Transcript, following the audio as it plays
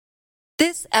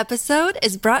This episode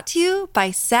is brought to you by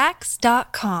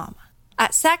Saks.com.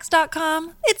 At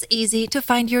Saks.com, it's easy to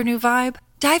find your new vibe.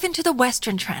 Dive into the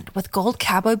Western trend with gold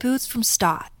cowboy boots from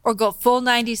Staud, or go full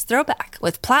 90s throwback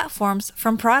with platforms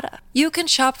from Prada. You can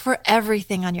shop for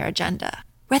everything on your agenda,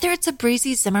 whether it's a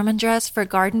breezy Zimmermann dress for a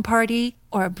garden party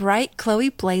or a bright Chloe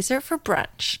blazer for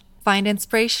brunch. Find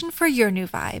inspiration for your new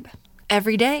vibe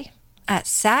every day at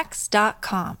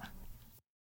Saks.com.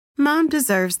 Mom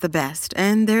deserves the best,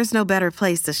 and there's no better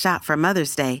place to shop for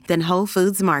Mother's Day than Whole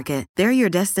Foods Market. They're your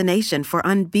destination for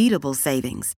unbeatable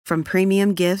savings, from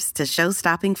premium gifts to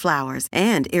show-stopping flowers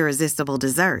and irresistible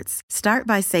desserts. Start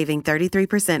by saving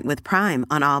 33% with Prime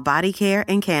on all body care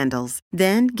and candles.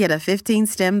 Then get a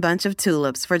 15-stem bunch of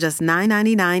tulips for just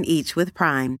 $9.99 each with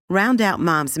Prime. Round out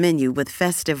Mom's menu with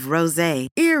festive rosé,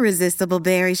 irresistible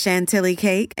berry chantilly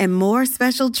cake, and more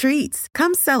special treats.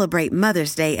 Come celebrate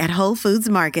Mother's Day at Whole Foods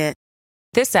Market.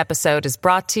 This episode is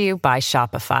brought to you by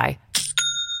Shopify.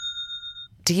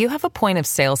 Do you have a point of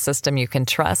sale system you can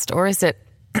trust, or is it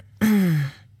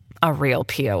a real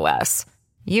POS?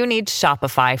 You need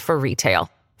Shopify for retail.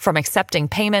 From accepting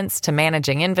payments to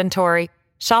managing inventory,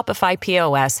 Shopify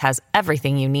POS has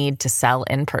everything you need to sell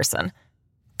in person.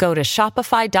 Go to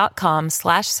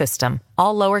shopify.com/system,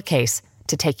 all lowercase,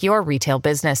 to take your retail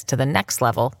business to the next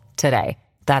level today.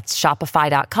 That's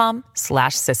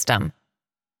shopify.com/system.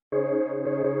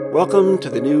 Welcome to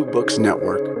the New Books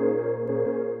Network.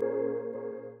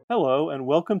 Hello, and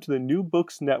welcome to the New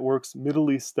Books Network's Middle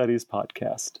East Studies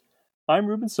podcast. I'm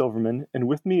Ruben Silverman, and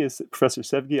with me is Professor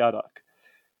Sevgi Adak.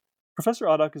 Professor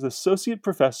Adak is Associate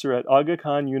Professor at Aga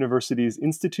Khan University's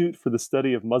Institute for the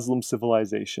Study of Muslim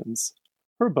Civilizations.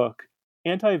 Her book,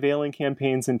 Anti-Veiling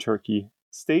Campaigns in Turkey,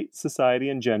 State, Society,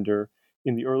 and Gender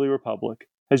in the Early Republic,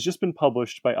 has just been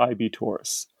published by IB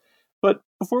Tauris. But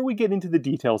before we get into the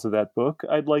details of that book,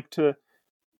 I'd like to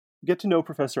get to know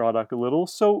Professor Adak a little.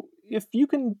 So if you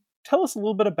can tell us a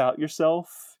little bit about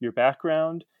yourself, your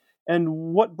background,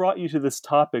 and what brought you to this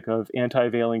topic of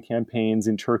anti-veiling campaigns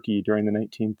in Turkey during the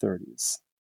 1930s.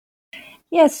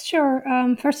 Yes, sure.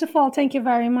 First of all, thank you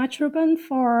very much, Ruben,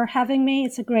 for having me.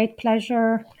 It's a great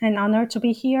pleasure and honor to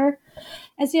be here.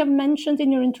 As you have mentioned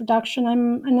in your introduction,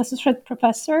 I'm an associate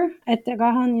professor at the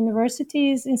Aga Khan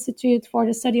University's Institute for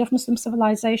the Study of Muslim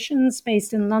Civilizations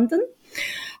based in London.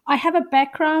 I have a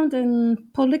background in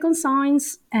political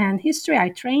science and history. I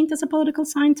trained as a political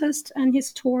scientist and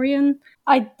historian.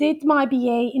 I did my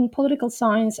BA in political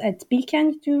science at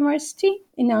Bilkent University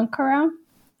in Ankara,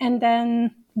 and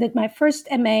then did my first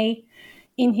MA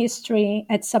in history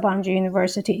at Sabancı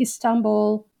University,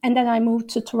 Istanbul. And then I moved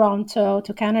to Toronto,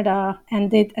 to Canada,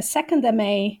 and did a second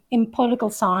MA in political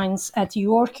science at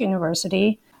York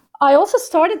University. I also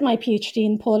started my PhD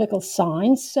in political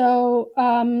science. So,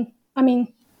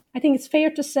 I think it's fair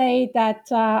to say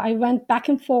that I went back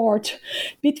and forth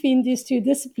between these two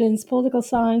disciplines, political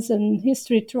science and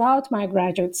history, throughout my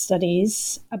graduate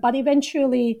studies. But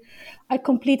eventually, I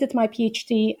completed my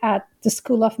PhD at the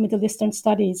School of Middle Eastern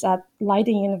Studies at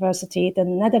Leiden University, the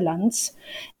Netherlands,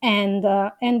 and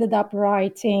ended up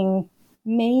writing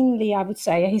mainly, I would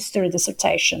say, a history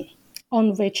dissertation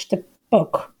on which the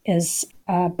book is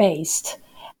based.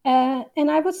 And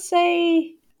I would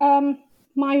say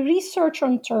my research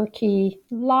on Turkey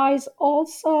lies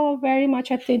also very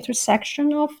much at the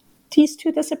intersection of these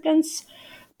two disciplines,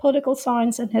 political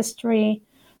science and history,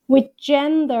 with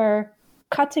gender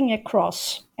cutting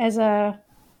across as a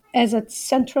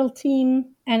central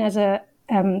theme and as a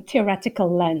theoretical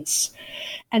lens.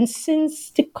 And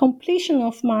since the completion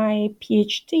of my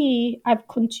PhD, I've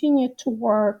continued to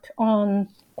work on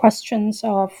questions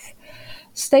of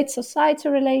state-society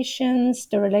relations,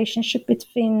 the relationship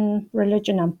between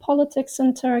religion and politics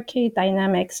in Turkey,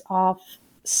 dynamics of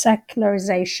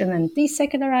secularization and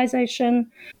desecularization,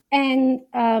 and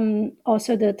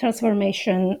also the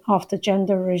transformation of the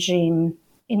gender regime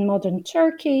in modern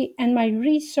Turkey. And my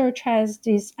research has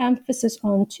this emphasis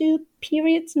on two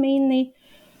periods, mainly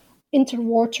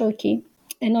interwar Turkey.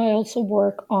 And I also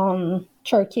work on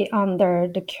Turkey under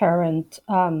the current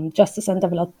Justice and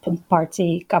Development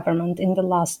Party government in the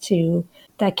last 2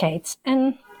 decades.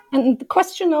 And the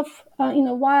question of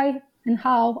why and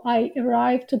how I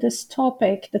arrived to this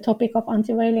topic, the topic of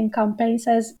anti-veiling campaigns,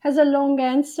 has a long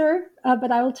answer,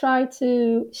 but I will try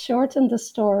to shorten the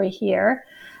story here.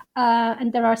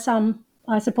 And there are some,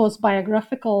 I suppose,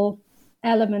 biographical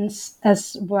elements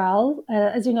as well.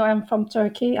 As you know, I'm from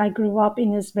Turkey. I grew up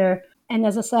in Izmir. And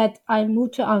as I said, I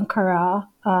moved to Ankara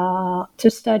to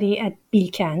study at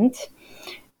Bilkent.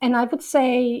 And I would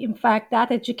say, in fact,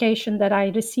 that education that I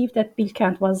received at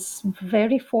Bilkent was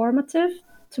very formative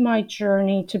to my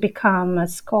journey to become a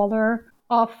scholar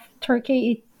of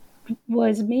Turkey, it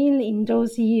was mainly in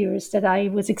those years that I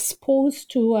was exposed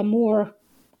to a more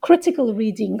critical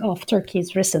reading of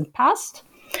Turkey's recent past.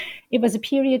 It was a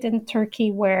period in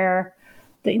Turkey where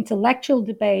the intellectual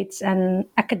debates and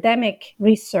academic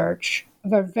research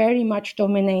were very much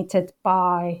dominated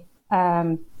by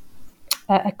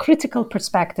a critical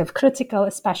perspective, critical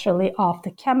especially of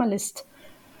the Kemalist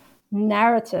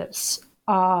narratives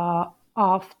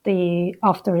of the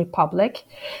Republic.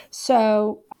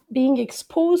 So being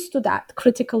exposed to that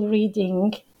critical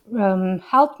reading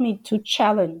helped me to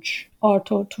challenge or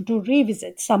to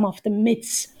revisit some of the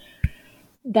myths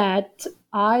that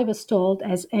I was told,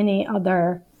 as any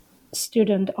other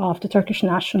student of the Turkish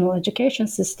national education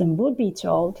system would be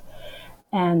told.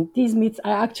 And these myths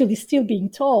are actually still being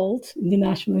told in the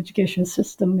national education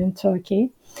system in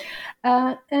Turkey.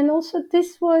 And also,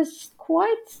 this was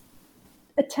quite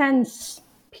a tense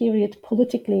period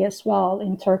politically as well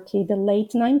in Turkey, the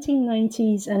late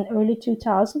 1990s and early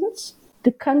 2000s.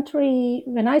 The country,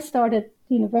 when I started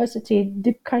university,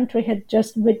 the country had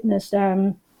just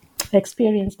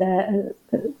experienced a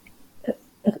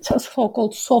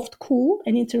so-called soft coup,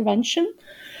 an intervention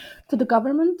to the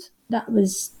government that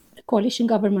was a coalition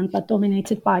government but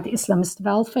dominated by the Islamist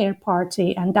Welfare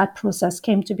Party, and that process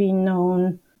came to be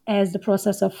known as the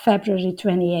process of February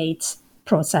 28th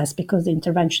process, because the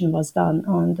intervention was done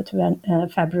on the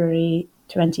February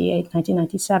 28,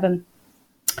 1997.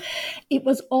 It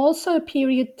was also a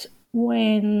period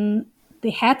when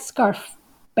the headscarf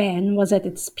ban was at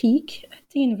its peak at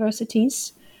the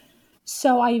universities.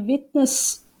 So I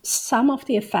witnessed some of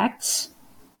the effects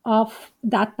of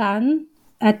that ban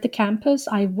at the campus.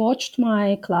 I watched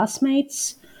my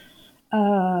classmates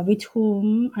with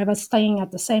whom I was staying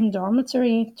at the same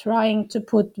dormitory trying to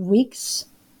put wigs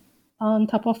on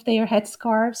top of their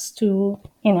headscarves to,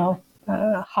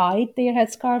 hide their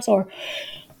headscarves, or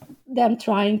them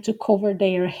trying to cover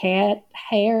their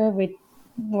hair with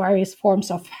various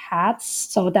forms of hats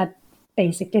so that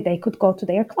basically they could go to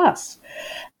their class.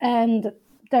 And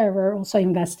there were also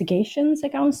investigations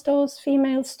against those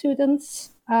female students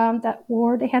that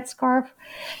wore the headscarf.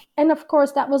 And of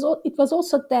course, it was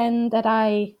also then that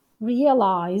I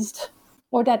realized,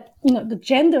 or that, the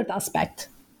gendered aspect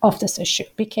of this issue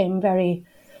became very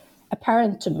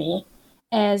apparent to me,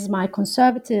 as my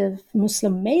conservative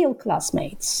Muslim male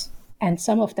classmates, and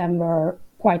some of them were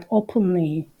quite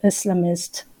openly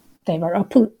Islamist. They were,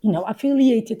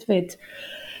 affiliated with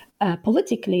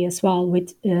politically as well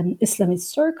with Islamist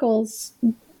circles.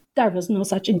 There was no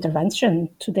such intervention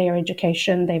to their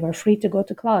education. They were free to go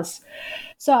to class.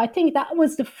 So I think that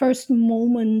was the first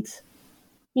moment,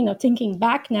 thinking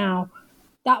back now,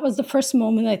 that was the first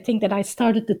moment I think that I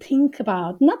started to think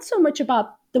about, not so much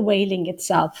about the veiling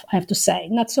itself, I have to say,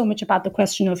 not so much about the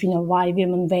question of, why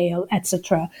women veil,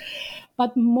 etc.,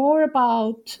 but more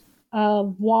about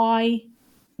why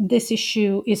this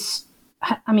issue is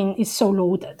so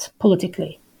loaded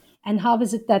politically. And how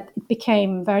is it that it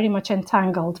became very much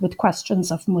entangled with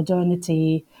questions of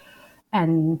modernity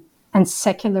and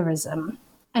secularism,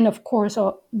 and of course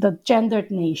the gendered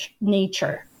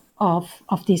nature of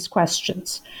these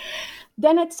questions.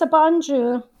 Then at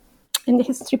Sabancı, in the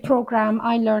history program,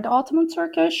 I learned Ottoman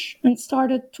Turkish and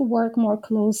started to work more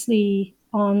closely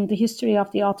on the history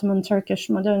of the Ottoman Turkish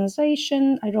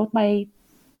modernization. I wrote my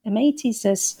MA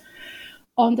thesis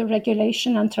on the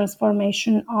regulation and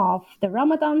transformation of the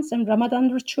Ramadans and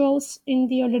Ramadan rituals in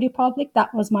the early Republic.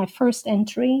 That was my first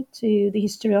entry to the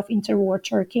history of interwar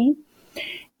Turkey.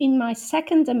 In my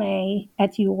second MA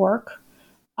at York,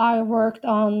 I worked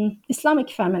on Islamic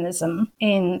feminism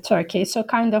in Turkey. So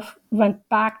kind of went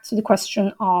back to the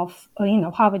question of,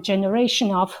 how a generation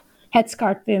of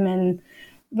headscarf women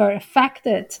were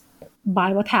affected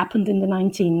by what happened in the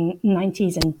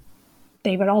 1990s, and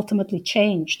they were ultimately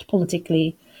changed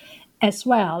politically as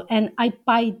well. And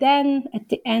by then, at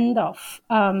the end of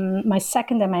my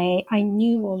second MA, I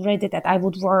knew already that I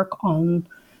would work on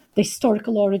the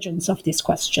historical origins of these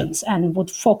questions and would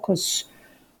focus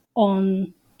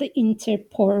on the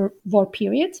inter-war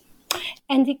period.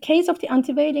 And the case of the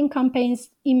anti-veiling campaigns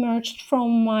emerged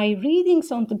from my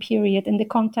readings on the period in the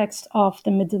context of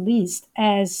the Middle East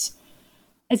as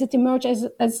it emerged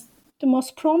as the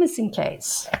most promising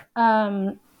case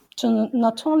to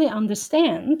not only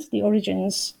understand the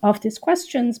origins of these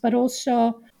questions, but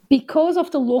also because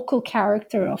of the local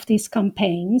character of these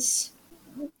campaigns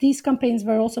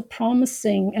were also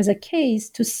promising as a case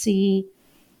to see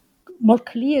more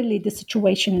clearly the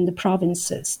situation in the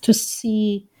provinces, to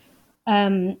see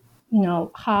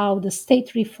how the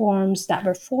state reforms that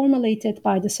were formulated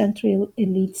by the central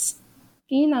elites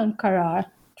in Ankara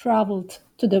traveled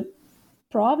to the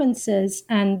provinces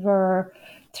and were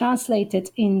translated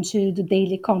into the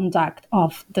daily conduct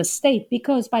of the state.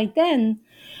 Because by then,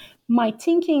 my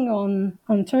thinking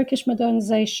on Turkish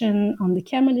modernization, on the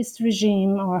Kemalist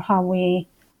regime, or how we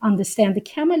understand the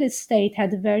Kemalist state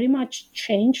had very much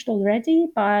changed already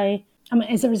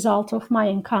as a result of my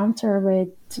encounter with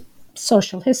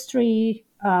social history,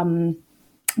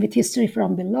 with history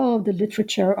from below, the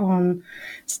literature on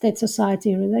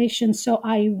state-society relations. So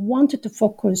I wanted to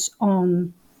focus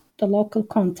on the local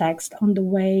context, on the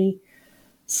way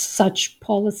such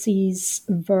policies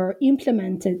were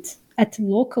implemented at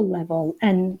local level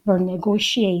and were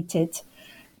negotiated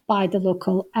by the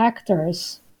local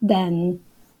actors than,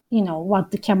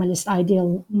 what the Kemalist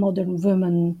ideal modern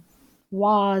woman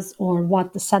was, or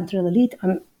what the central elite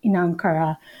in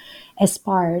Ankara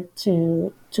aspired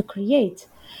to create.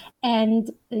 And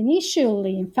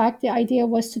initially, in fact, the idea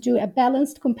was to do a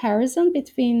balanced comparison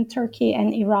between Turkey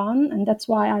and Iran. And that's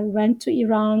why I went to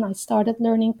Iran. I started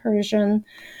learning Persian.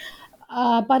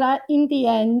 But in the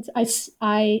end, as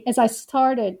I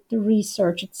started the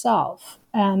research itself,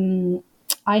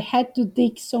 I had to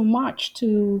dig so much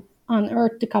to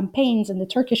unearth the campaigns in the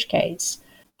Turkish case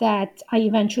that I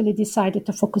eventually decided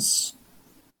to focus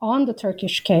on the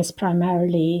Turkish case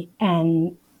primarily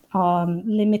and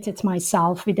limited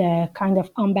myself with a kind of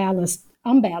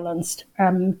unbalanced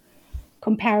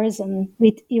comparison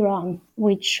with Iran,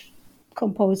 which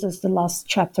composes the last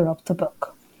chapter of the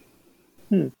book.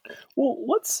 Well,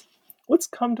 let's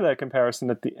come to that comparison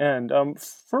at the end.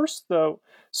 First, though,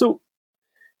 so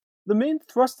the main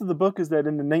thrust of the book is that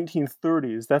in the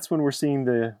 1930s, that's when we're seeing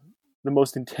the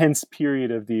most intense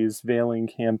period of these veiling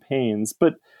campaigns.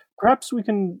 But perhaps we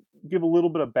can give a little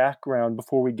bit of background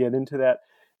before we get into that.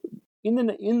 In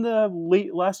the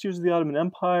last years of the Ottoman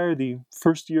Empire, the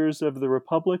first years of the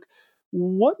Republic,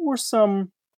 what were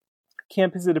some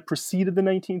campaigns that had preceded the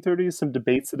 1930s, some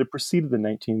debates that had preceded the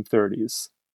 1930s?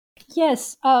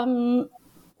 Yes. Well,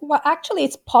 actually,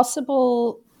 it's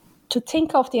possible to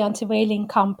think of the anti-veiling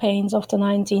campaigns of the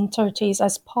 1930s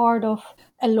as part of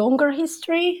a longer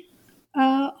history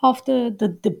of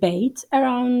the debate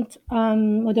around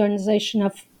modernization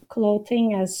of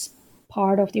clothing as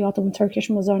part of the Ottoman Turkish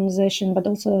modernization, but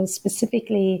also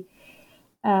specifically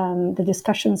the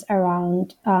discussions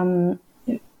around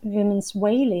women's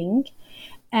veiling.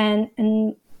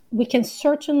 And we can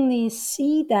certainly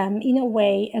see them in a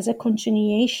way as a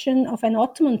continuation of an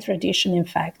Ottoman tradition, in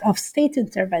fact, of state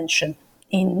intervention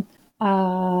in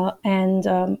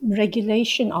and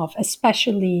regulation of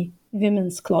especially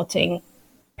women's clothing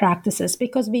practices,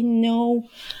 because we know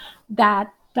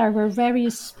that there were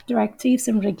various directives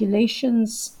and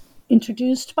regulations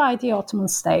introduced by the Ottoman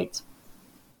state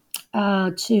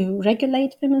to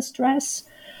regulate women's dress,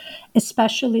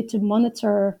 especially to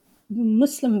monitor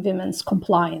Muslim women's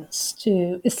compliance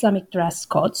to Islamic dress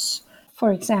codes.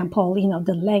 For example,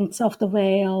 the length of the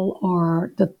veil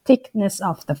or the thickness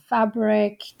of the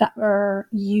fabric that were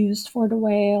used for the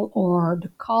veil, or the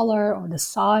color or the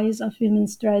size of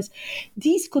women's dress.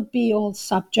 These could be all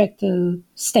subject to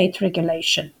state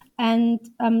regulation. And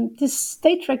this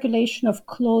state regulation of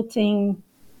clothing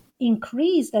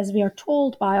increased, as we are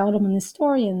told by Ottoman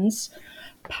historians,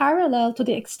 parallel to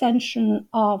the extension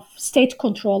of state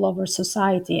control over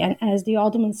society, and as the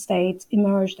Ottoman state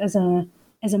emerged as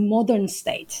a modern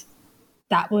state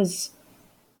that was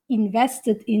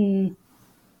invested in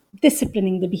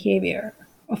disciplining the behavior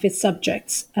of its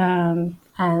subjects, and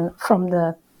from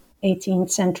the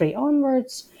 18th century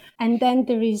onwards. And then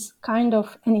there is kind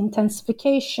of an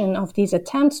intensification of these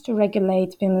attempts to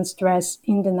regulate women's dress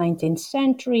in the 19th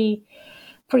century.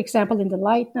 For example, in the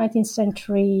late 19th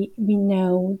century, we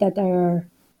know that there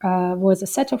was a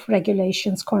set of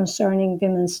regulations concerning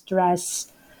women's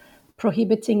dress,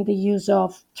 prohibiting the use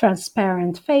of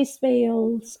transparent face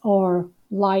veils or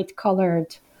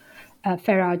light-colored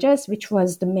ferages, which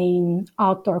was the main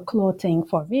outdoor clothing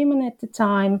for women at the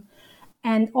time.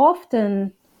 And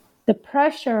often the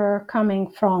pressure coming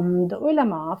from the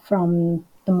ulama, from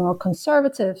the more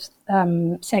conservative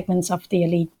segments of the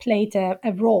elite, played a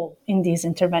role in these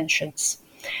interventions.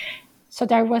 So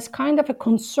there was kind of a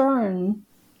concern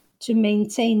to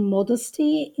maintain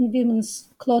modesty in women's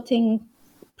clothing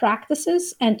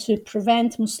practices and to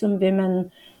prevent Muslim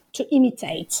women to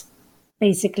imitate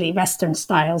basically Western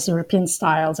styles, European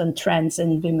styles and trends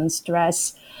in women's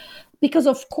dress. Because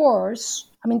of course,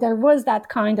 there was that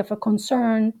kind of a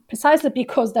concern precisely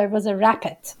because there was a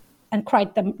rapid and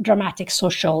quite dramatic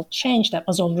social change that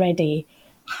was already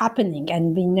happening.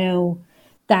 And we know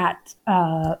that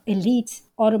elite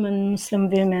Ottoman Muslim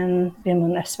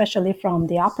women, especially from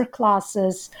the upper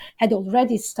classes, had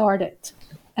already started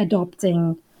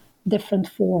adopting different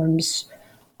forms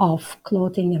of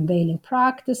clothing and veiling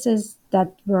practices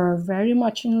that were very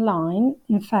much in line,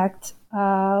 in fact,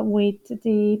 with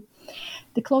the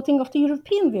clothing of the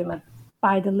European women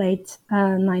by the late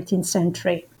 19th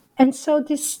century. And so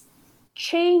this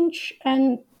change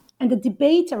and the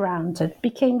debate around it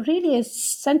became really a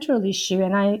central issue,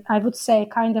 and I would say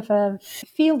kind of a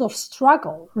field of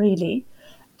struggle, really,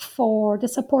 for the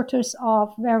supporters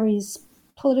of various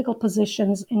political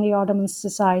positions in the Ottoman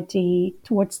society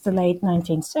towards the late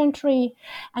 19th century.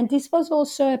 And this was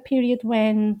also a period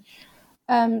when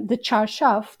the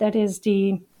charshaf, that is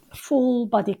the full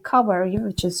body cover,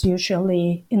 which is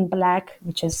usually in black,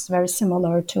 which is very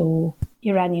similar to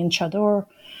Iranian chador,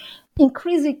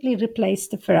 increasingly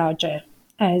replaced the feraje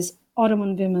as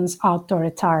Ottoman women's outdoor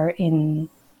attire in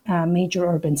major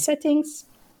urban settings.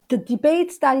 The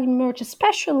debates that emerged,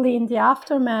 especially in the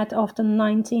aftermath of the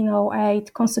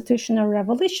 1908 constitutional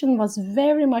revolution, was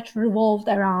very much revolved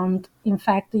around, in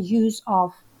fact, the use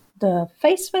of the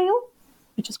face veil,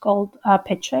 which is called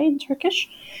peche in Turkish,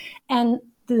 and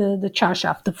the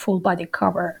charshaf, the full body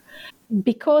cover.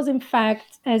 Because, in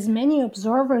fact, as many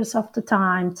observers of the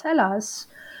time tell us,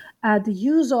 the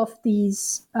use of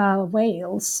these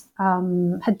veils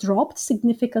had dropped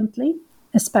significantly,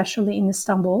 especially in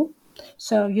Istanbul.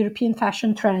 So European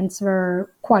fashion trends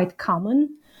were quite common,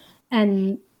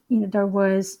 and there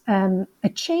was a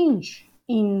change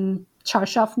in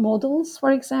charshaf models,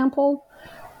 for example.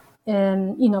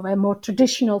 A more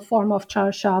traditional form of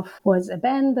charshaf was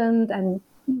abandoned and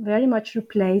very much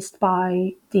replaced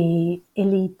by the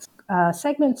elite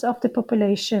segments of the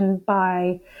population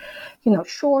by,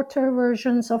 shorter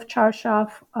versions of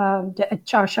charshaf, a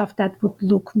charshaf that would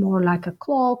look more like a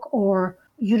cloak, or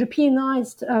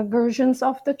Europeanized versions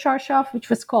of the charshaf, which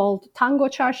was called tango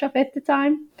charshaf at the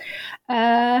time.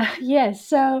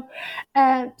 So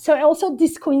also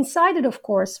this coincided, of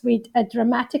course, with a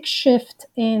dramatic shift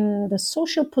in the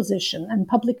social position and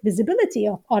public visibility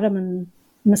of Ottoman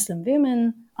Muslim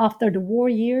women after the war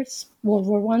years, World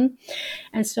War I.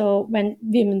 And so when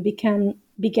women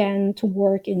began to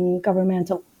work in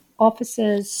governmental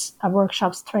offices,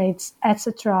 workshops, trades,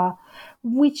 etc.,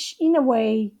 which in a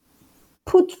way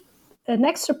put an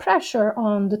extra pressure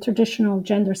on the traditional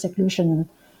gender seclusion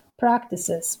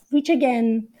practices, which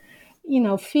again,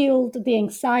 fueled the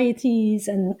anxieties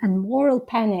and moral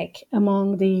panic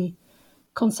among the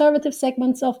conservative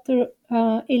segments of the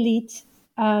elite.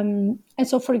 And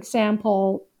so, for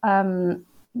example,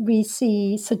 we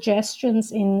see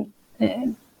suggestions in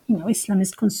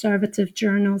Islamist conservative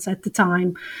journals at the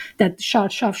time that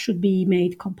charshaf should be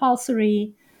made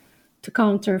compulsory to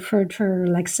counter further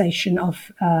relaxation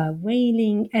of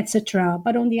veiling, etc.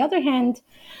 But on the other hand,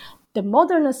 the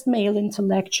modernist male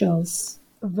intellectuals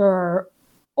were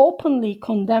openly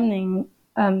condemning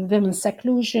women's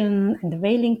seclusion and the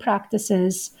veiling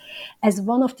practices as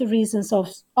one of the reasons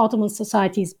of Ottoman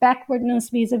society's backwardness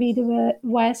vis-a-vis the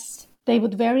West. They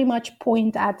would very much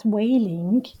point at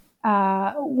veiling,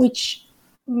 which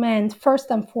meant first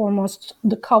and foremost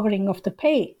the covering of the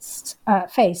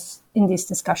face in these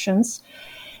discussions,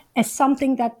 as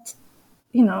something that,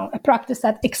 a practice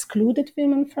that excluded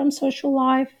women from social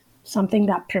life, something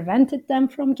that prevented them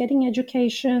from getting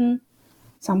education,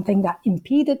 something that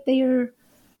impeded their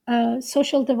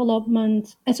social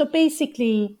development. And so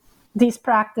basically, these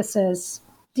practices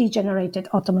degenerated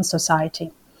Ottoman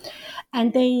society.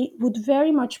 And they would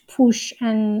very much push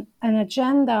an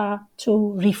agenda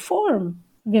to reform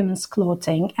women's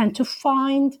clothing and to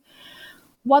find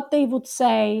what they would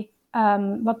say,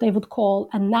 what they would call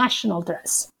a national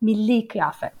dress, milli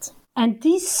kıyafet. And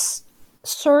this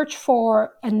search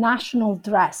for a national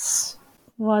dress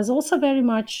was also very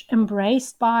much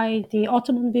embraced by the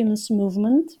Ottoman women's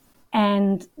movement.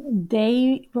 And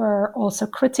they were also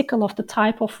critical of the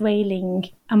type of veiling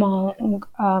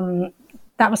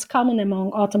that was common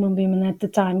among Ottoman women at the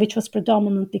time, which was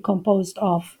predominantly composed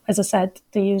of, as I said,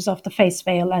 the use of the face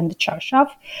veil and the charshaf.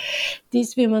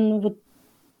 These women would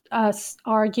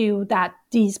argue that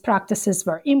these practices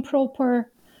were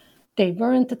improper. They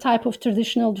weren't the type of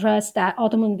traditional dress that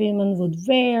Ottoman women would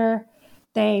wear.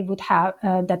 They would have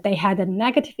that they had a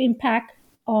negative impact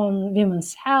on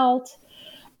women's health,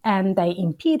 and they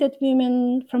impeded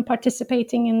women from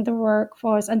participating in the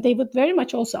workforce. And they would very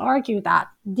much also argue that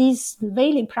these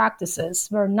veiling practices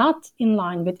were not in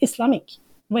line with Islamic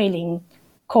veiling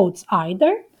codes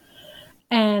either,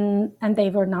 and they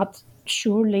were not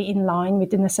surely in line with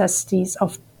the necessities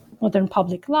of modern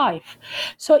public life.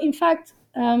 So, in fact,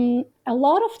 a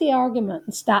lot of the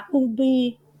arguments that will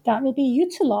be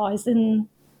utilized in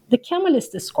the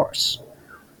Kemalist discourse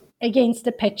against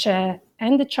the peche,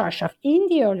 and the charshaf in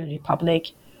the early republic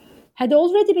had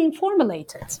already been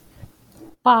formulated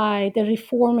by the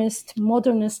reformist,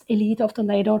 modernist elite of the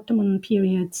late Ottoman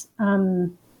period,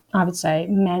 I would say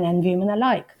men and women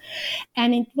alike.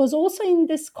 And it was also in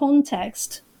this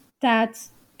context that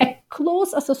a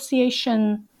close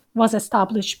association was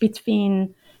established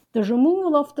between the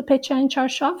removal of the pecha and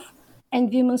charshaf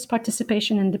and women's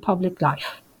participation in the public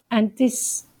life. And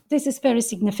this is very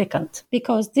significant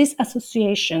because this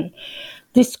association,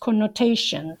 this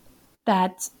connotation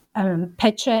that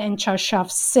pecha and charshaf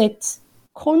sit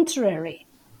contrary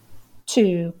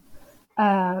to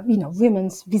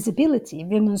women's visibility,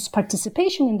 women's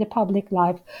participation in the public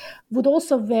life, would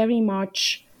also very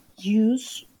much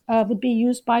would be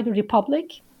used by the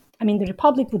Republic. I mean, the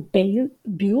Republic would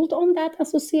build on that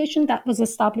association that was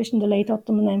established in the late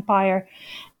Ottoman Empire.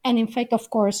 And in fact, of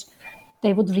course,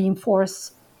 they would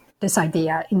reinforce this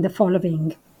idea in the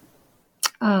following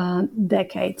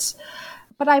decades.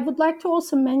 But I would like to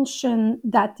also mention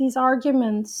that these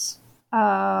arguments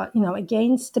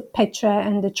against the pecha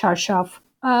and the charshaf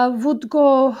would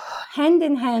go hand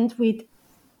in hand with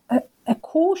a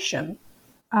caution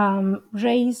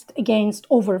raised against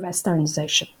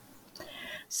over-Westernization.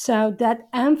 So that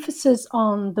emphasis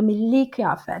on the milli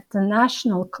kıyafet, the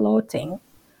national clothing,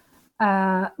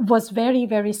 was very,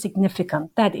 very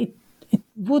significant, that it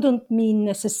wouldn't mean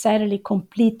necessarily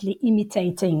completely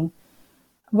imitating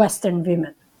Western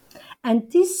women.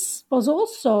 And this was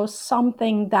also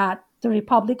something that the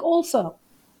Republic also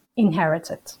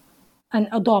inherited and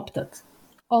adopted.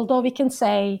 Although we can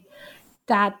say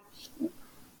that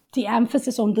the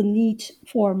emphasis on the need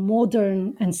for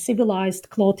modern and civilized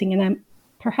clothing, and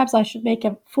perhaps I should make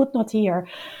a footnote here.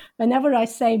 Whenever I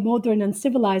say modern and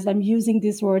civilized, I'm using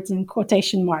these words in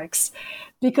quotation marks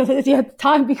because at the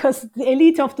time, because the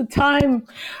elite of the time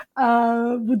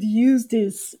would use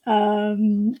these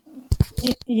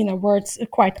words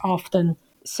quite often.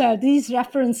 So these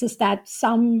references that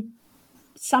some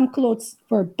clothes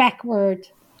were backward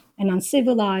and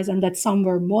uncivilized, and that some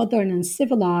were modern and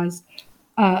civilized,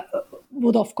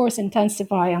 would of course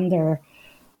intensify under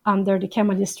the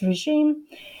Kemalist regime.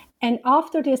 And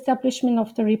after the establishment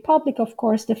of the Republic, of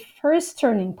course, the first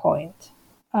turning point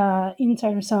in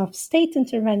terms of state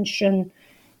intervention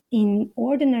in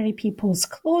ordinary people's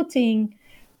clothing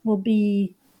will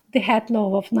be the Head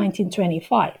Law of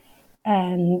 1925.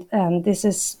 And this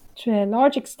is, to a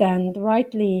large extent,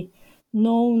 rightly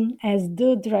known as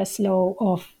the dress law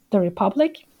of the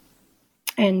Republic,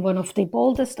 and one of the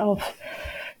boldest of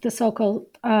the so-called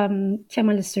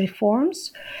Kemalist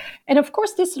reforms. And of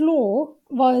course, this law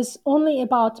was only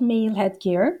about male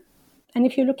headgear. And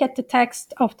if you look at the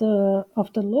text of the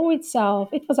law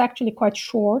itself, it was actually quite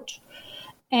short.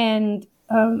 And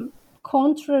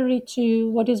contrary to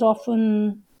what is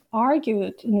often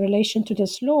argued in relation to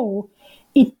this law,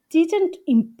 it didn't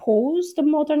impose the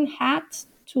modern hat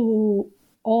to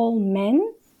all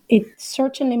men. It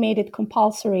certainly made it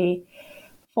compulsory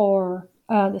for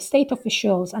the state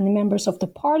officials and the members of the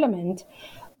parliament.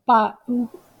 But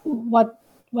what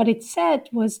it said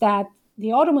was that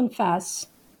the Ottoman fez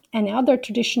and other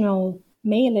traditional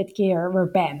male headgear were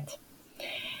banned,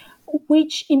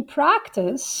 which in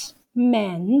practice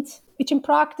meant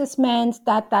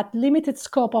that limited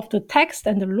scope of the text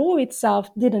and the law itself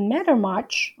didn't matter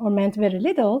much, or meant very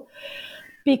little,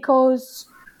 because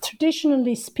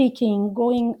traditionally speaking,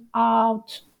 going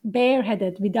out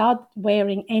bareheaded without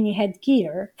wearing any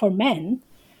headgear for men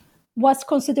was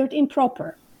considered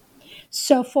improper.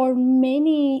 So for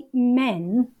many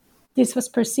men, this was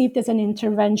perceived as an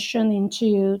intervention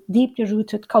into deeply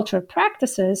rooted cultural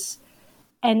practices,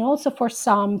 and also for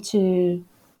some to,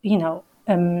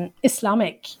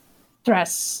 Islamic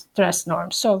dress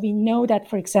norms. So we know that,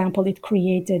 for example, it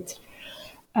created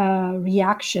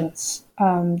reactions.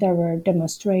 There were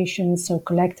demonstrations, so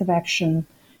collective action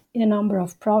in a number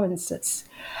of provinces.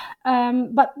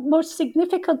 But most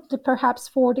significantly, perhaps,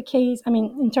 for the case,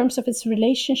 in terms of its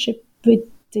relationship with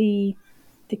the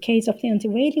case of the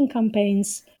anti-whaling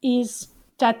campaigns, is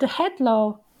that the Head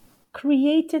Law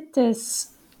created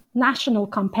this national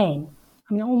campaign,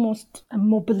 almost a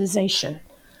mobilization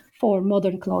for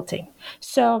modern clothing.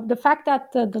 So the fact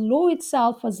that the law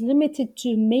itself was limited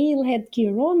to male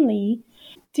headgear only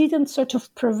didn't sort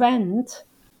of prevent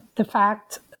the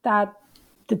fact that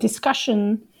the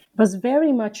discussion was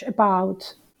very much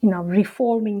about,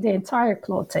 reforming the entire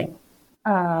clothing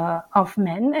of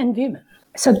men and women.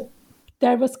 So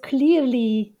there was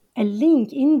clearly a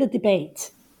link in the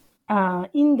debate,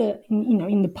 in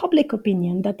the public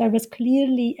opinion, that there was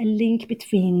clearly a link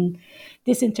between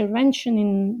this intervention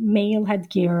in male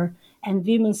headgear and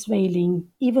women's veiling,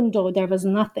 even though there was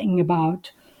nothing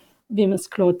about women's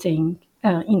clothing,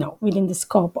 within the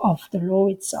scope of the law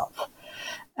itself.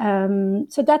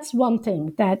 So that's one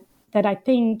thing that I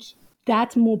think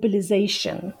that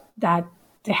mobilization that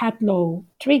the HAT law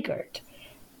triggered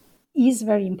is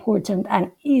very important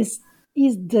and is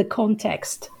the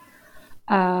context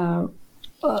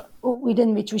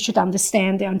within which we should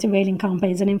understand the anti-veiling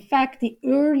campaigns. And in fact, the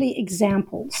early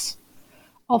examples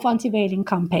of anti-veiling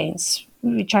campaigns,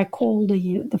 which I call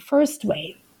the first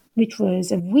wave, which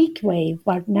was a weak wave,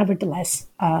 but nevertheless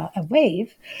a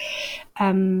wave,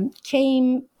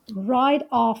 came right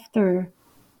after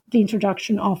the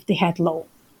introduction of the HAT law.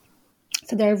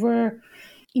 So there were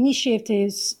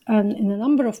initiatives in a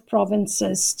number of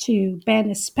provinces to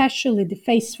ban especially the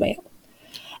face veil.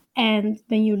 And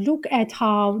when you look at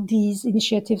how these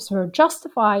initiatives were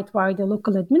justified by the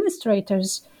local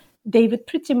administrators, they would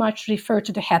pretty much refer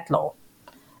to the HAT law.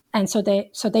 And so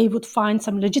they would find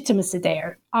some legitimacy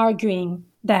there, arguing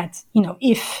that,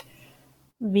 if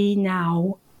we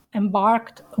now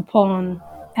embarked upon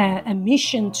a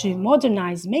mission to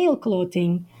modernize male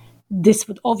clothing, this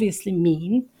would obviously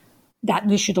mean that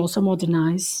we should also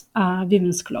modernize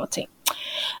women's clothing.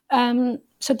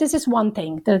 So this is one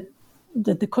thing,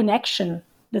 the connection,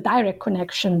 the direct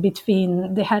connection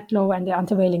between the HAT law and the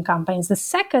anti-veiling campaigns. The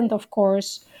second, of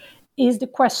course, is the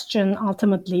question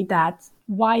ultimately that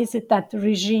why is it that the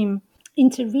regime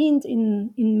intervened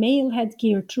in male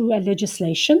headgear through a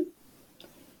legislation,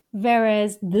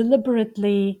 whereas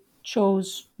deliberately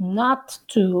chose not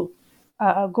to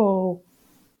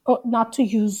not to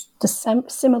use the same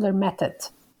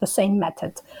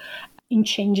method in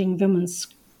changing women's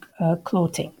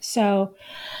clothing. So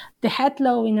the HAT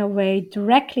law, in a way,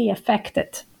 directly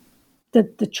affected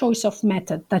the choice of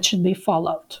method that should be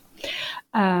followed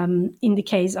in the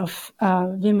case of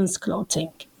women's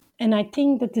clothing. And I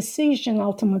think the decision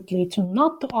ultimately to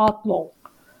not to outlaw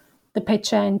the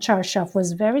peche and charshaf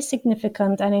was very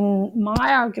significant. And in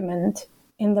my argument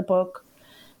in the book,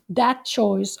 that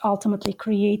choice ultimately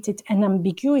created an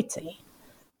ambiguity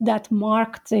that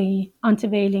marked the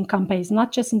anti-veiling campaigns,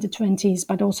 not just in the 20s,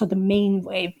 but also the main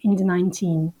wave in the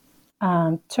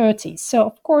 1930s. So,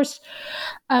 of course,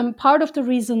 part of the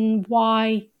reason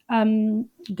why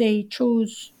they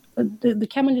chose, the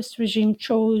Kemalist regime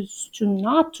chose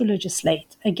not to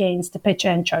legislate against the peche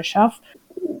and charshaf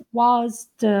was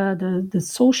the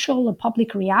social and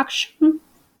public reaction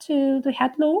to the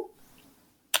HAT law.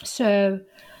 So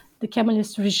the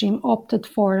Kemalist regime opted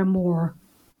for a more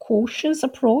cautious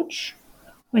approach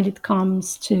when it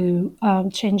comes to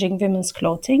changing women's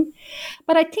clothing.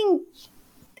 But I think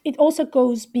it also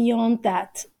goes beyond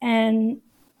that. And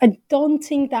I don't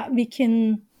think that we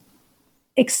can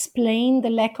explain the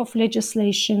lack of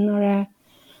legislation or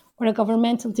a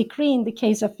governmental decree in the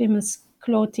case of women's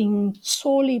clothing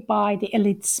solely by the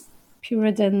elites'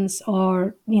 Puritans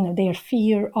or their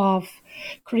fear of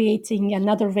creating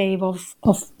another wave of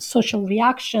social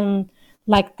reaction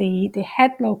like the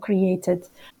HAT law created.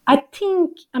 I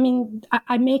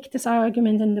make this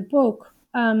argument in the book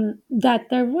that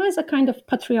there was a kind of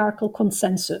patriarchal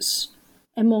consensus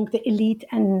among the elite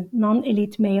and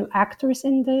non-elite male actors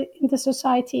in the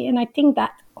society, and I think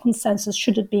that consensus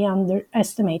shouldn't be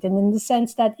underestimated in the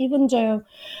sense that even though,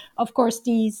 of course,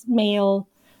 these male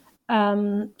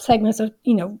segments of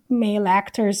male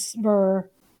actors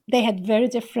they had very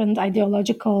different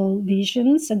ideological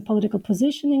visions and political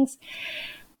positionings.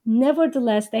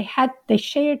 Nevertheless, they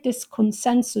shared this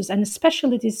consensus and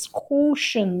especially this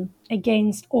caution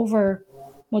against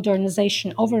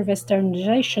over-modernization,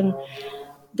 over-Westernization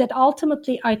that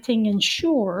ultimately, I think,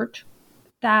 ensured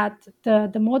that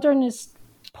the modernist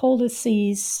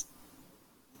policies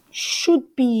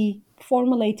should be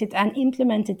formulated and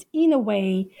implemented in a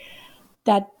way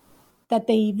that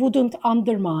they wouldn't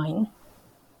undermine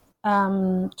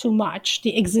too much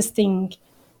the existing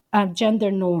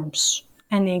gender norms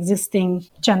and the existing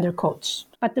gender codes.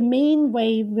 But the main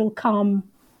wave will come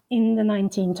in the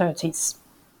 1930s.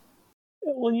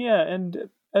 Well, yeah, and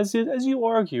as you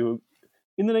argue,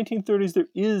 in the 1930s there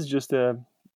is just a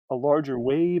larger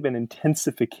wave and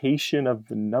intensification of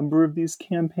the number of these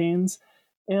campaigns.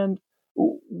 And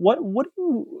what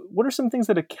are some things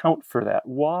that account for that?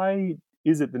 Why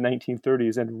is it the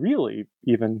 1930s and really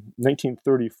even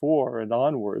 1934 and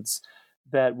onwards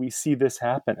that we see this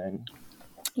happening?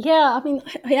 Yeah,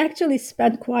 I actually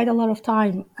spent quite a lot of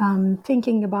time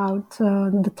thinking about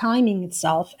the timing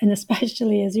itself, and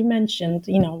especially as you mentioned,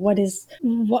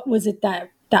 what was it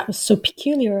that was so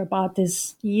peculiar about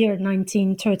this year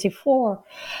 1934?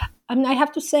 I mean, I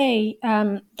have to say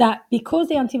that because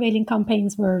the anti-veiling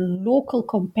campaigns were local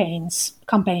campaigns,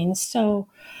 so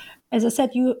as I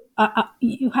said, you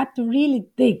had to really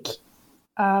dig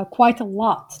quite a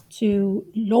lot to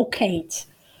locate,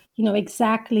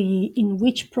 exactly in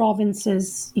which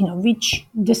provinces, which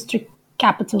district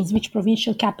capitals, which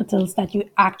provincial capitals that you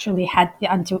actually had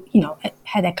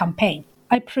had a campaign.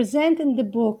 I present in the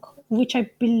book, which I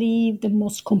believe the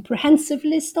most comprehensive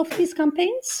list of these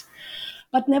campaigns,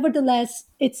 but nevertheless,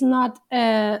 it's not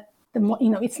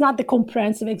it's not the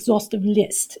comprehensive, exhaustive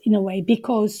list in a way,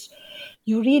 because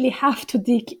you really have to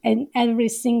dig in every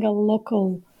single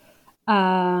local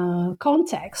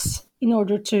context in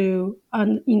order to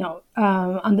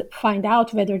find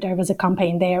out whether there was a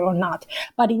campaign there or not.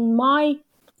 But in my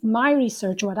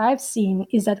research, what I've seen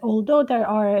is that although there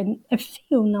are a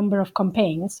few number of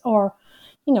campaigns or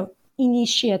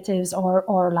initiatives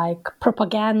or like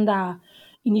propaganda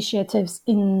initiatives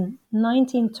in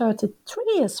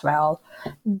 1933 as well,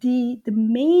 the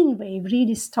main wave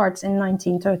really starts in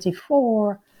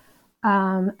 1934.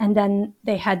 And then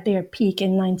they had their peak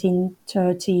in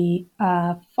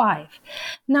 1935.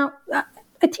 Now,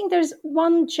 I think there's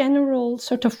one general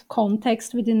sort of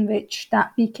context within which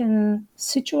that we can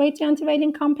situate the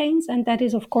anti-veiling campaigns, and that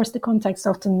is, of course, the context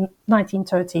of the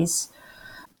 1930s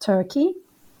Turkey.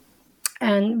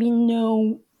 And we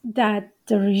know that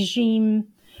the regime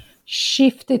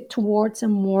shifted towards a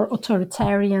more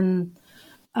authoritarian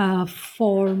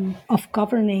form of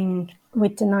governing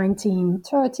with the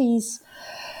 1930s.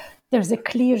 There's a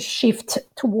clear shift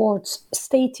towards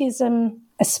statism,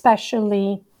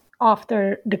 especially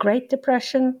after the Great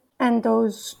Depression, and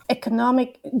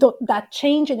that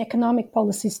change in economic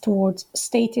policies towards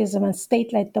statism and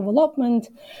state-led development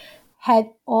had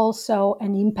also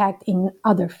an impact in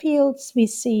other fields. We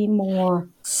see more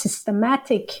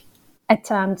systematic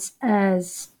attempts at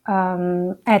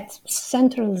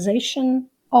centralization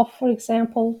of, for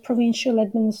example, provincial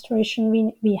administration.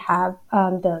 We have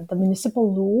the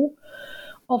municipal law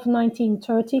of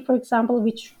 1930, for example,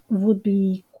 which would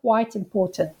be quite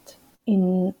important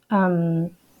in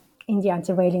the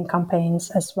anti-veiling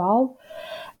campaigns as well.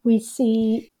 We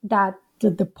see that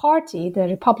the party, the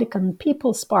Republican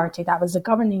People's Party, that was the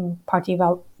governing party,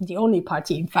 well, the only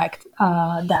party, in fact,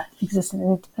 that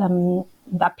existed in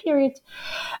that period,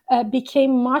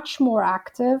 became much more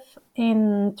active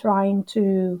in trying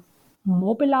to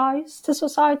mobilize the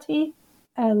society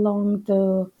along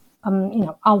the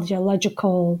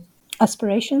ideological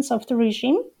aspirations of the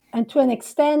regime, and to an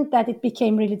extent that it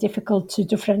became really difficult to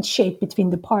differentiate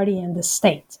between the party and the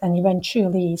state. And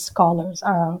eventually scholars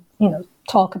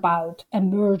talk about a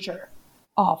merger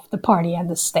of the party and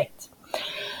the state.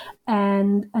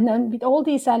 And then with all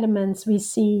these elements, we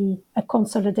see a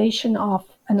consolidation of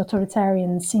an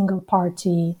authoritarian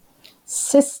single-party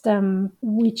system,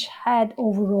 which had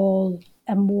overall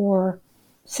a more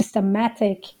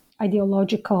systematic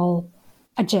ideological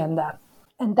agenda.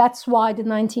 And that's why the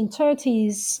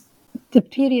 1930s, the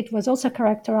period was also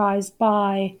characterized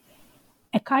by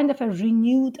a kind of a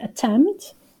renewed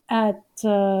attempt at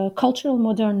cultural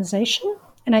modernization.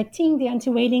 And I think the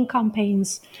anti-veiling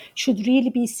campaigns should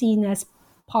really be seen as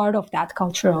part of that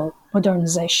cultural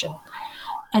modernization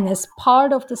and as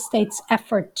part of the state's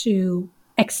effort to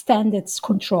extend its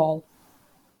control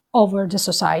over the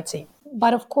society.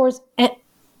 But of course, that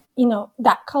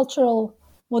cultural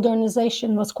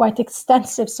modernization was quite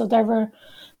extensive. So there were a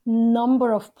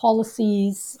number of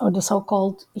policies, or the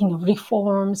so-called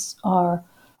reforms, or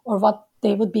what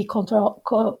they would be called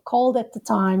at the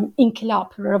time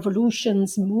inkılap,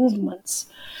 revolutions, movements,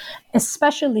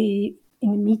 especially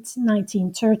in the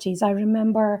mid-1930s. I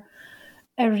remember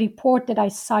a report that I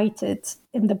cited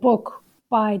in the book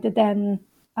by the then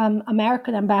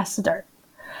American ambassador,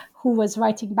 who was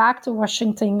writing back to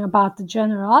Washington about the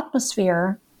general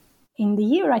atmosphere in the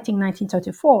year, I think,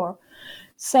 1934,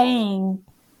 saying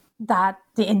that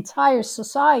the entire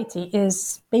society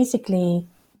is basically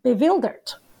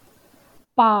bewildered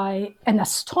by an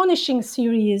astonishing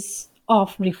series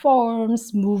of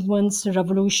reforms, movements,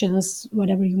 revolutions,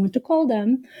 whatever you want to call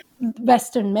them.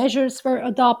 Western measures were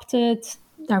adopted.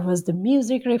 There was the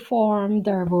music reform.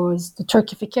 There was the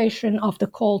Turkification of the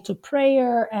call to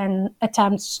prayer and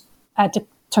attempts at the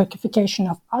Turkification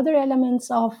of other elements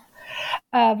of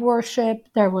worship.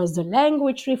 There was the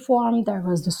language reform. There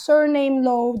was the surname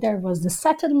law. There was the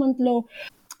settlement law.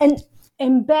 And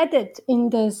embedded in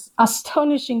this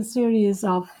astonishing series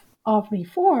of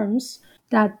reforms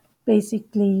that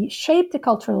basically shaped the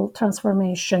cultural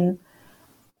transformation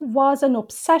was an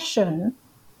obsession,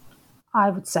 I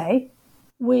would say,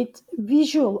 with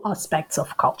visual aspects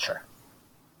of culture.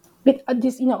 with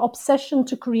this, obsession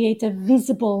to create a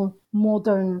visible,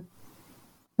 modern,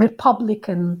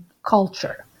 Republican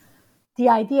culture. The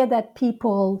idea that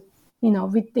people,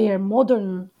 with their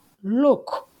modern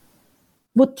look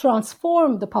would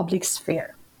transform the public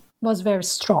sphere was very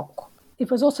strong. It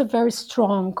was also very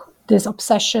strong, this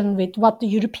obsession with what the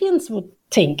Europeans would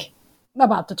think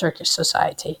about the Turkish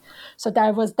society. So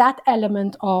there was that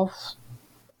element of,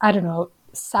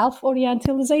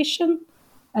 self-orientalization,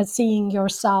 as seeing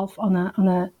yourself on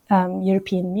a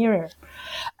European mirror.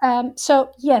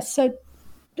 So the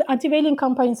anti-veiling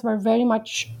campaigns were very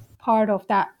much part of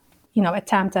that,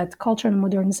 attempt at cultural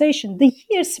modernization. The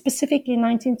year specifically,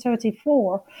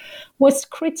 1934, was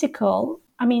critical.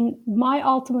 I mean, my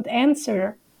ultimate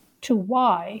answer to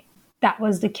why that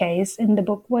was the case in the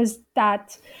book was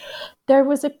that there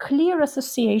was a clear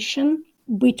association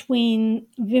between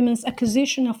women's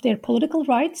acquisition of their political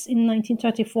rights in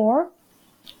 1934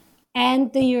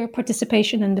 and their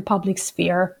participation in the public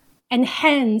sphere, and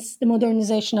hence the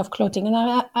modernization of clothing. And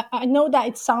I know that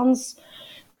it sounds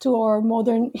to our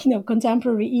modern,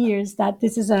 contemporary ears that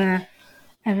this is a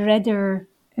rather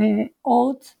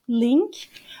odd link,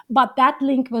 but that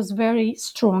link was very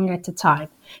strong at the time.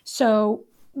 So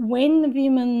when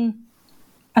women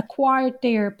acquired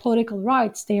their political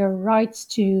rights, their rights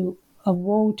to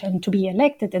vote and to be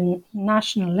elected in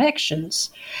national elections,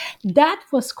 that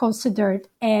was considered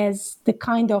as the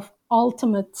kind of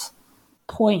ultimate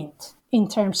point in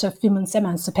terms of women's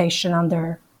emancipation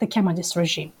under the Kemalist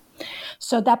regime.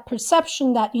 So that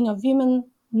perception that, women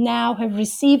now have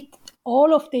received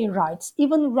all of their rights,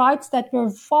 even rights that were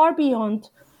far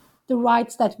beyond the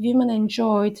rights that women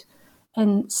enjoyed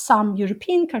in some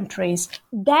European countries,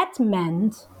 that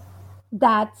meant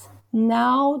that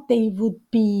now they would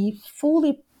be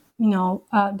fully,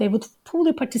 they would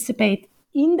fully participate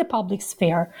in the public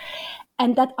sphere.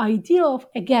 And that idea of,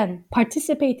 again,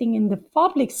 participating in the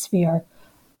public sphere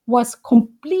was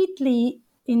completely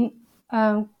in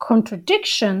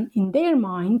contradiction in their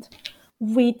mind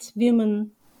with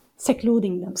women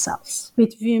secluding themselves,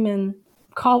 with women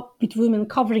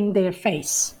covering their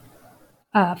face,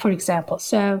 for example.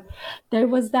 So there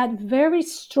was that very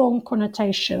strong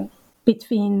connotation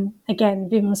between, again,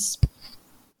 women's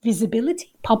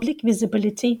visibility, public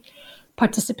visibility,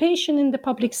 participation in the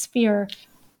public sphere,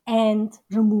 and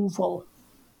removal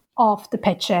of the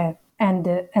peche and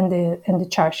the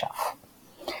çarşaf.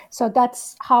 So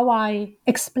that's how I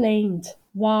explained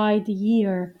why the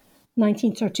year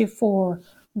 1934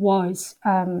 was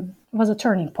a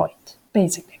turning point,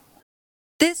 basically.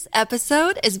 This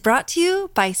episode is brought to you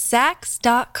by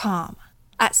Saks.com.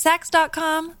 At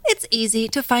Saks.com, it's easy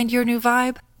to find your new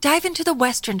vibe. Dive into the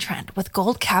Western trend with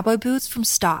gold cowboy boots from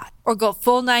Stott, or go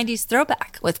full 90s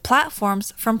throwback with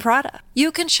platforms from Prada.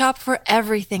 You can shop for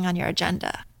everything on your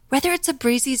agenda, whether it's a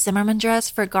breezy Zimmermann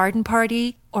dress for a garden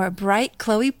party or a bright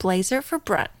Chloe blazer for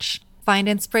brunch. Find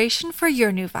inspiration for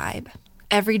your new vibe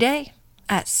every day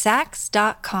at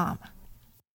Saks.com.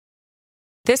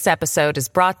 This episode is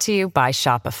brought to you by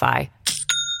Shopify.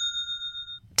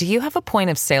 Do you have a point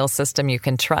of sale system you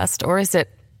can trust, or is it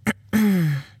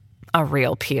a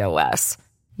real POS?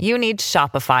 You need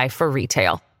Shopify for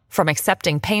retail. From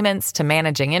accepting payments to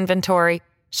managing inventory,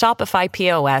 Shopify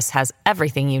POS has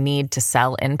everything you need to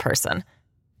sell in person.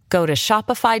 Go to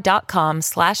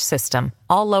shopify.com/system,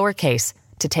 all lowercase,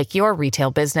 to take your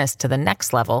retail business to the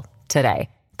next level today.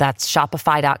 That's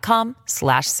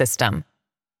shopify.com/system.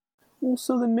 Well,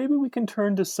 so then maybe we can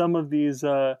turn to some of these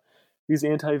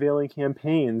anti-veiling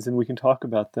campaigns, and we can talk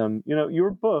about them.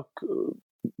 Your book,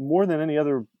 more than any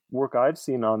other work I've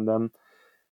seen on them,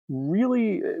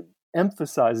 really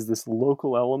emphasizes this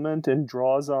local element and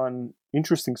draws on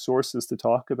interesting sources to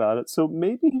talk about it. So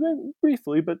maybe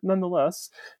briefly, but nonetheless,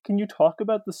 can you talk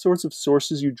about the sorts of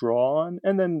sources you draw on,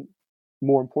 and then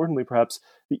more importantly, perhaps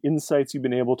the insights you've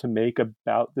been able to make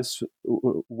about this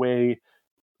way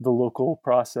the local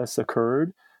process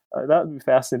occurred? That would be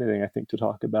fascinating, I think, to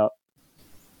talk about.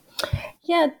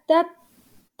 Yeah,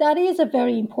 that is a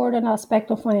very important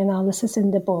aspect of my analysis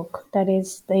in the book. That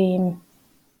is the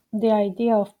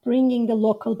idea of bringing the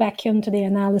local back into the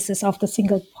analysis of the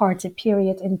single-party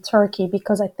period in Turkey,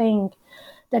 because I think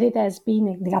that it has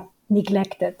been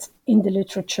neglected in the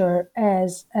literature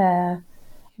as a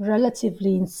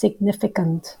relatively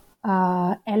insignificant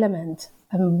element.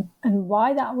 And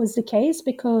why that was the case?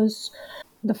 Because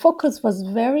the focus was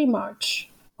very much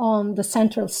on the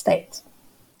central state.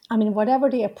 I mean, whatever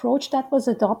the approach that was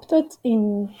adopted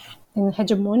in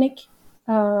hegemonic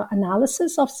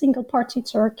analysis of single-party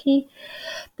Turkey,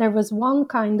 there was one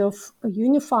kind of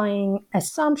unifying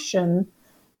assumption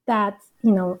that,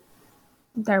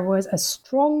 There was a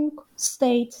strong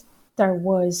state. There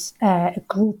was a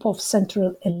group of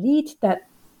central elite that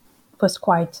was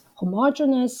quite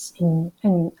homogeneous and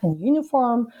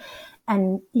uniform,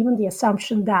 and even the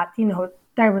assumption that,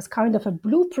 there was kind of a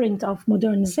blueprint of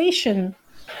modernization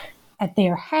at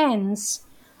their hands,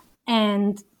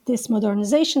 and this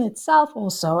modernization itself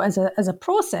also as a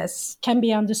process can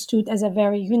be understood as a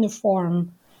very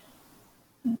uniform,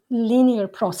 linear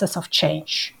process of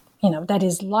change, that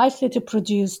is likely to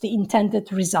produce the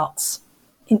intended results,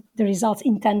 the results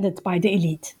intended by the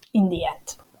elite in the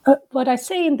end. What I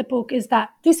say in the book is that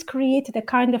this created a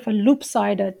kind of a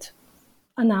loop-sided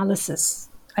analysis,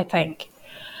 I think,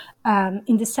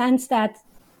 in the sense that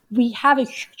we have a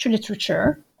huge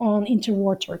literature on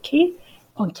interwar Turkey,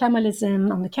 on Kemalism,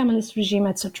 on the Kemalist regime,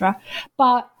 etc.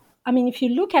 But, if you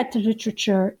look at the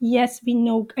literature, yes, we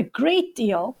know a great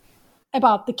deal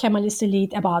about the Kemalist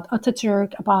elite, about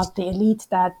Atatürk, about the elite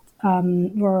that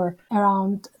were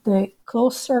around the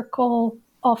close circle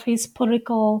of his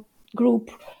political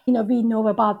group. We know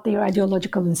about their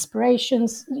ideological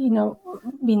inspirations. We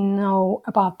know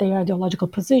about their ideological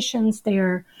positions,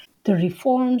 the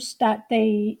reforms that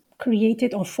they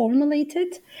created or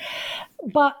formulated.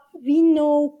 But we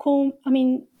know,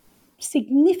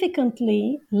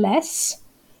 significantly less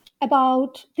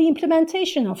about the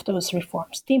implementation of those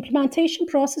reforms, the implementation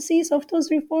processes of those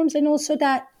reforms, and also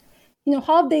that,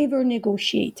 how they were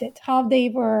negotiated, how they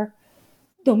were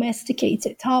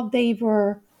domesticated, how they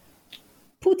were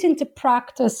put into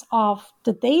practice of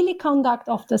the daily conduct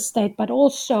of the state, but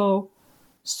also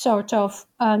sort of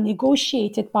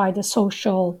negotiated by the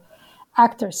social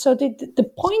actors. So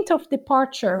the point of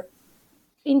departure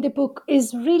in the book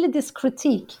is really this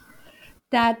critique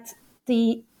that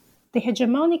the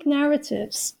hegemonic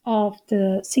narratives of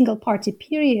the single-party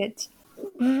period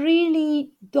really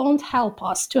don't help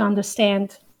us to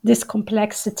understand this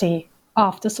complexity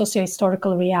of the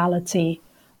socio-historical reality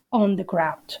on the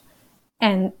ground.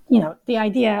 And,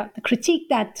 the critique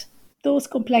that those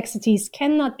complexities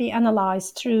cannot be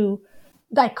analyzed through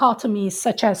dichotomies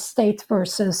such as state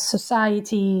versus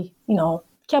society,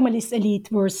 Kemalist elite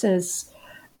versus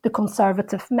the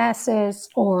conservative masses,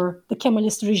 or the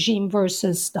Kemalist regime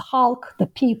versus the Halk, the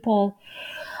people.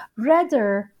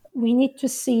 Rather, we need to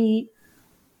see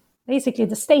basically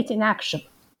the state in action.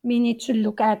 We need to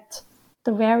look at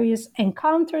the various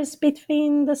encounters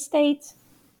between the state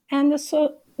and the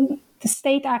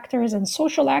state actors and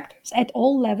social actors at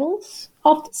all levels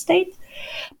of the state,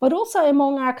 but also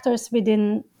among actors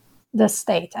within the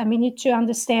state. And we need to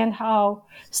understand how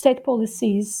state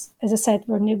policies, as I said,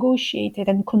 were negotiated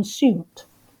and consumed,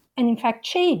 and in fact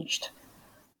changed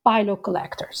by local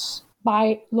actors,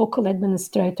 by local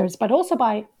administrators, but also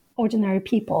by ordinary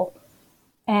people,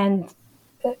 and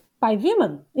by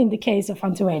women in the case of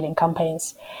anti-whaling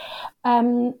campaigns.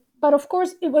 But of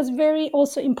course, it was very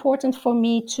also important for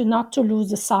me not to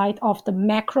lose the sight of the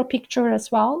macro picture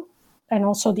as well, and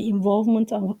also the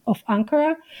involvement of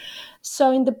Ankara.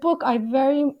 So in the book, I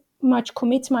very much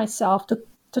commit myself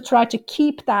to try to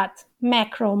keep that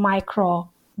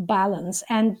macro-micro balance.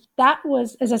 And that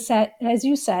was, as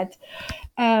you said,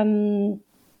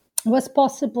 was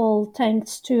possible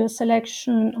thanks to a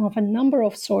selection of a number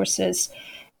of sources.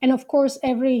 And of course,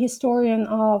 every historian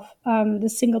of the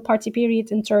single-party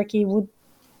period in Turkey would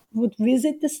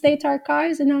visit the state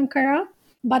archives in Ankara.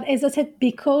 But as I said,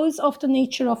 because of the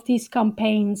nature of these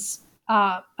campaigns,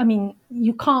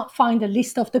 you can't find a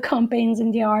list of the campaigns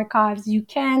in the archives. You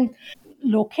can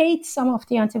locate some of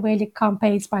the anti-whaling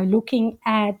campaigns by looking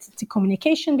at the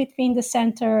communication between the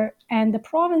center and the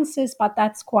provinces, but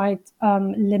that's quite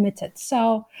limited.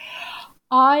 So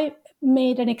I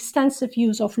made an extensive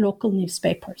use of local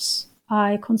newspapers.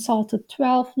 I consulted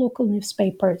 12 local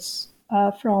newspapers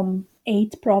from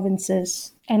 8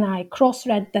 provinces, and I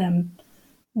cross-read them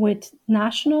with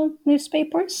national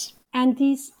newspapers. And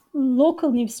these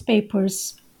local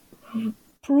newspapers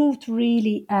proved to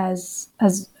be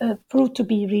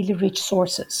really rich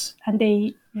sources, and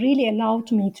they really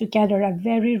allowed me to gather a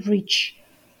very rich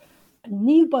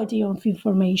new body of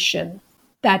information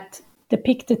that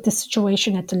depicted the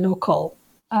situation at the local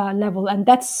level. And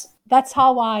that's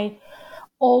how I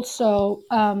also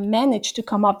managed to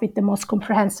come up with the most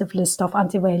comprehensive list of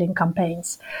anti-whaling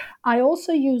campaigns. I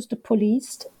also used the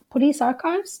police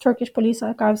archives, Turkish police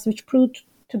archives, which proved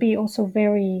to be also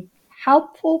very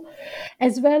helpful,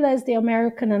 as well as the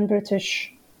American and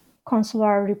British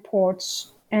consular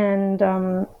reports. And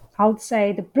I would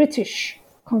say the British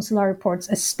consular reports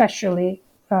especially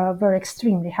were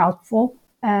extremely helpful.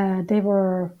 They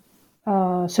were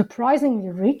surprisingly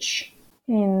rich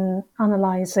in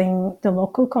analyzing the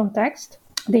local context.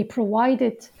 they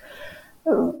provided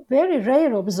very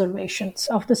rare observations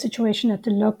of the situation at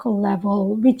the local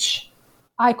level, which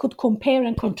I could compare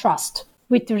and contrast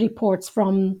with the reports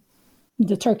from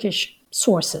the Turkish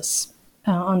sources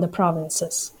on the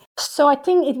provinces. So I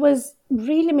think it was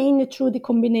really mainly through the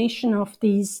combination of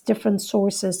these different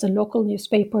sources, the local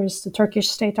newspapers, the Turkish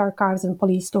state archives and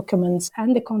police documents,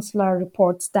 and the consular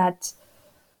reports, that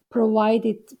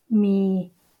provided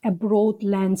me a broad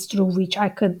lens through which I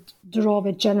could draw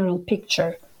a general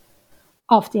picture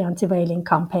of the anti-whaling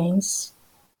campaigns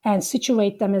and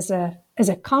situate them as a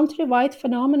countrywide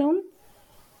phenomenon,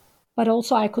 but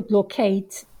also I could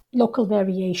locate local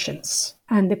variations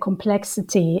and the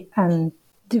complexity and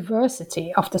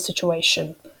diversity of the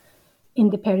situation in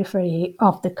the periphery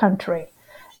of the country.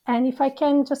 And if I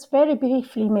can just very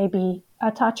briefly maybe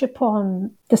touch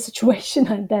upon the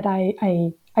situation that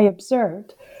I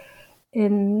observed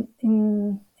in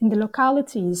the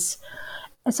localities.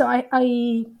 So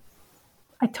I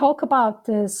talk about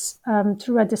this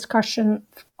through a discussion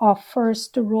of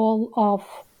first the role of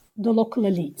the local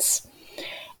elites.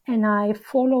 And I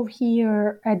follow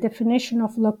here a definition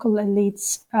of local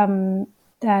elites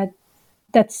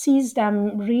that sees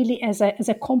them really as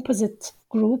a composite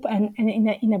group and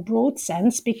in a broad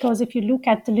sense, because if you look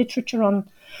at the literature on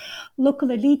local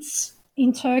elites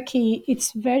in Turkey,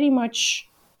 it's very much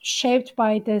shaped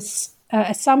by this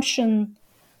assumption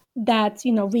that,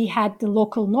 we had the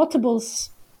local notables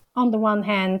on the one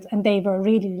hand, and they were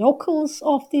really locals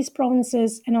of these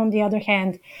provinces, and on the other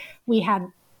hand, we had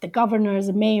the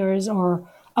governors, mayors, or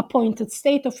appointed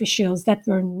state officials that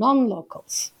were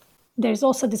non-locals. There's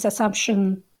also this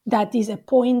assumption that these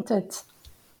appointed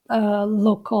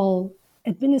local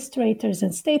administrators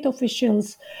and state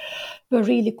officials were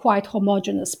really quite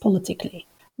homogeneous politically.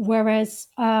 Whereas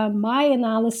my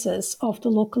analysis of the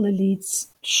local elites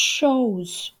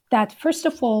shows that, first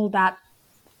of all, that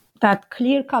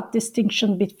clear-cut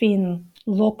distinction between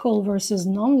local versus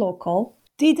non-local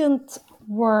didn't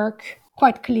work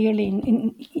quite clearly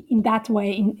in that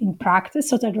way in practice.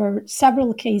 So there were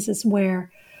several cases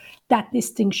where that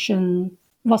distinction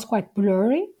was quite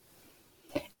blurry.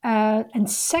 And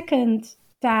second,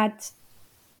 that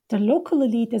the local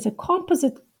elite as a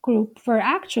composite group were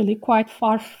actually quite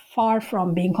far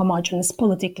from being homogeneous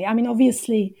politically. I mean,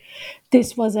 obviously,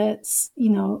 this was a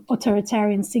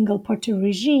authoritarian single-party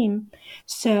regime.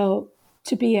 So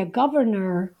to be a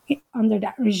governor under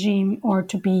that regime, or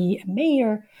to be a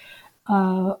mayor,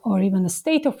 or even a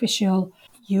state official,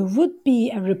 you would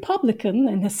be a Republican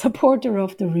and a supporter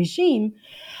of the regime.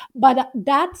 But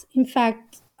that, in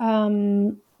fact,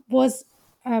 was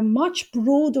a much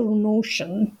broader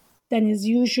notion than is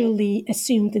usually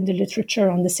assumed in the literature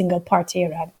on the single-party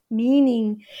era,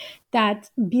 meaning that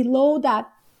below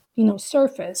that,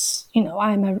 surface,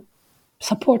 I'm a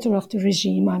supporter of the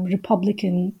regime, I'm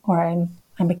Republican, or I'm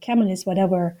a Kemalist,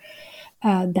 whatever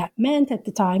that meant at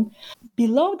the time.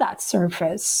 Below that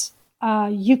surface,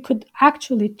 you could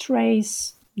actually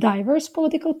trace diverse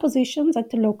political positions at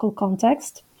the local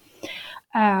context,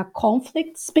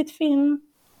 conflicts between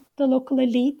the local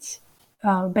elite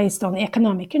based on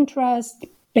economic interest,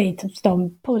 based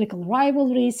on political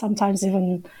rivalry, sometimes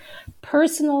even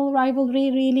personal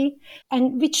rivalry, really,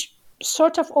 and which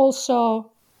sort of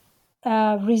also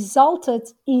resulted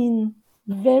in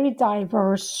very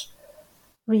diverse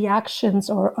reactions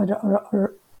or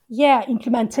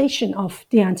implementation of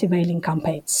the anti-whaling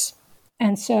campaigns.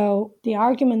 And so the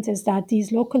argument is that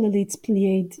these local elites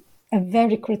played a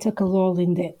very critical role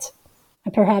in it,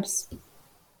 and perhaps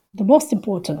the most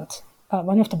important,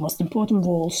 one of the most important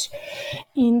roles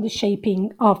in the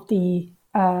shaping of the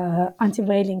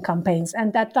anti-whaling campaigns.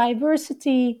 And that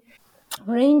diversity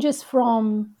ranges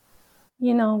from,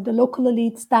 the local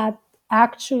elites that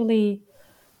actually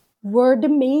were the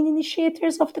main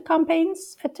initiators of the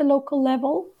campaigns at the local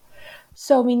level.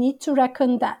 So we need to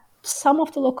reckon that some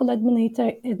of the local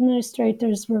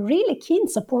administrators were really keen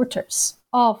supporters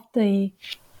of the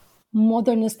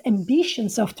modernist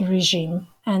ambitions of the regime,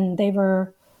 and they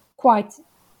were quite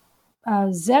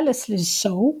zealously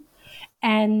so.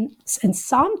 And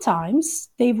sometimes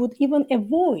they would even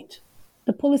avoid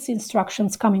the policy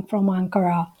instructions coming from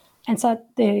Ankara, and so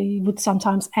they would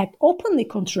sometimes act openly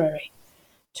contrary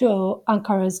to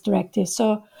Ankara's directives.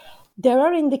 So there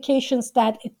are indications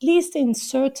that at least in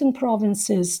certain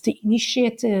provinces, the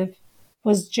initiative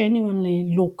was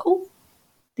genuinely local,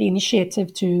 the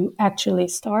initiative to actually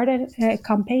start a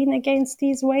campaign against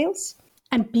these whales.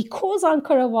 And because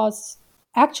Ankara was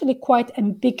actually quite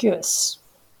ambiguous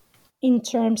in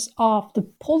terms of the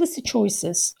policy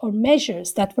choices or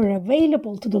measures that were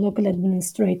available to the local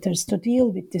administrators to deal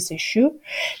with this issue,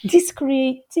 this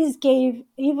gave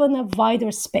even a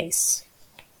wider space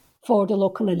for the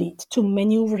local elite to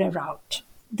maneuver around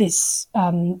this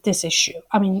issue.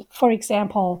 I mean, for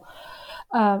example,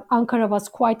 Ankara was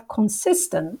quite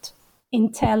consistent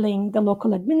in telling the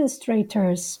local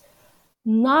administrators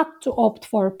not to opt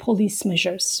for police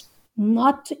measures,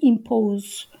 not to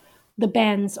impose the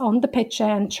bans on the Peche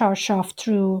and Çarşaf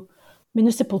through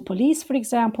municipal police, for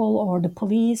example, or the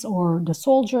police or the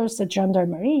soldiers, the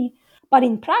gendarmerie. But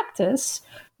in practice,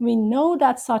 we know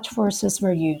that such forces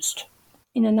were used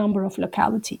in a number of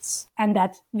localities and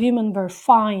that women were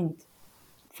fined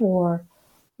for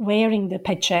wearing the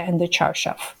Peche and the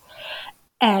Çarşaf,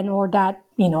 and or that,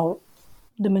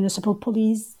 the municipal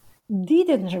police did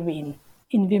intervene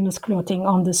in women's clothing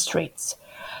on the streets.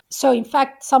 So, in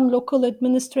fact, some local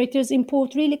administrators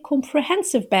imposed really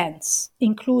comprehensive bans,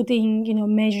 including,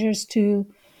 measures to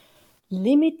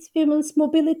limit women's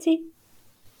mobility.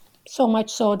 So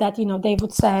much so that, they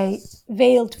would say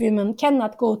veiled women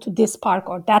cannot go to this park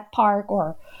or that park,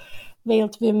 or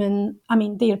veiled women,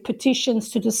 their petitions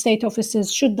to the state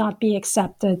offices should not be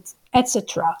accepted,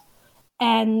 etc.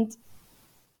 And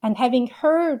having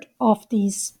heard of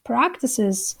these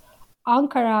practices,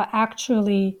 Ankara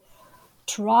actually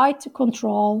tried to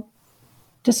control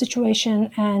the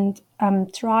situation and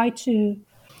try to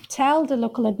tell the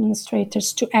local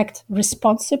administrators to act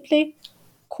responsibly,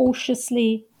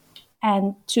 cautiously,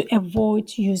 and to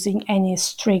avoid using any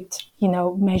strict,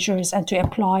 measures and to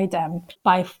apply them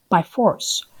by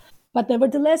force. But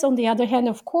nevertheless, on the other hand,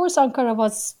 of course, Ankara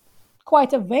was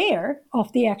quite aware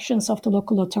of the actions of the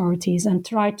local authorities and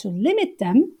tried to limit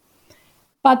them,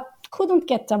 but couldn't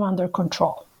get them under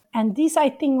control. And this, I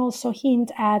think, also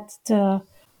hint at the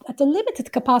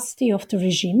limited capacity of the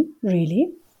regime,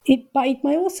 really. But it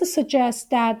might also suggest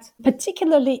that,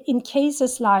 particularly in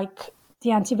cases like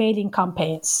the anti-veiling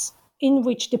campaigns, in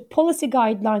which the policy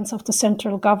guidelines of the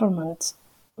central government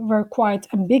were quite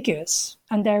ambiguous,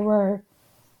 and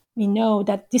we know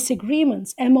that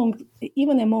disagreements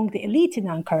even among the elite in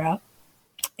Ankara,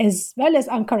 as well as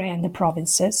Ankara and the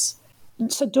provinces.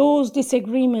 So those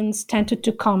disagreements tended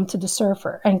to come to the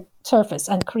surface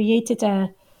and created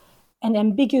an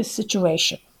ambiguous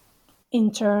situation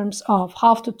in terms of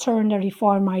how to turn the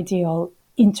reform ideal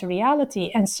into reality.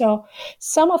 And so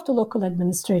some of the local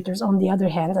administrators, on the other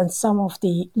hand, and some of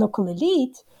the local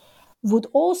elite would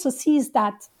also seize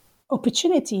that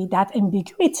opportunity, that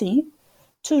ambiguity,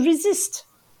 to resist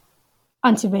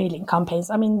anti-veiling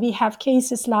campaigns. We have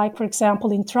cases like, for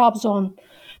example, in Trabzon,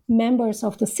 some members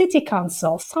of the city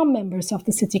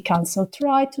council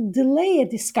tried to delay a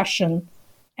discussion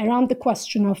around the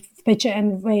question of Peche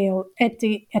and veil at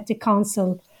the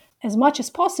council as much as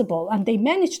possible, and they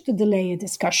managed to delay a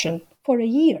discussion for a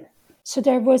year. So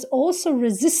there was also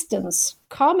resistance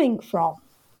coming from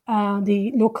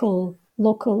the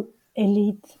local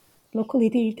elite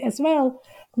as well,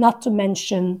 not to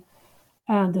mention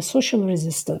the social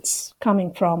resistance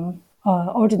coming from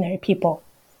ordinary people.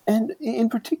 And in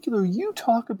particular, you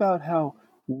talk about how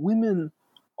women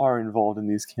are involved in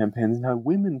these campaigns and how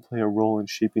women play a role in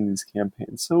shaping these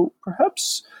campaigns. So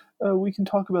perhaps we can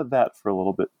talk about that for a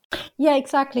little bit. Yeah,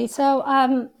 exactly. So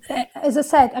as I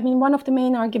said, one of the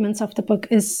main arguments of the book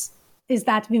is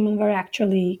that women were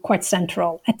actually quite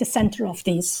central, at the center of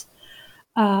these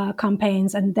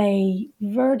campaigns, and they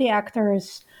were the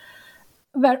actors.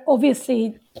 Were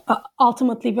obviously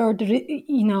ultimately were the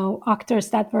actors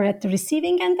that were at the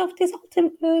receiving end of these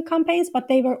campaigns, but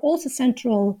they were also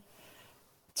central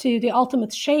to the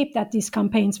ultimate shape that these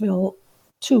campaigns would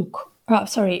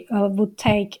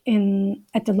take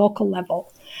at the local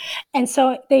level. And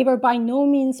so they were by no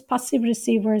means passive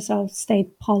receivers of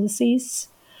state policies.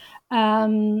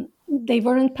 They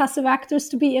weren't passive actors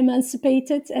to be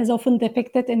emancipated, as often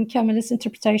depicted in Kemalist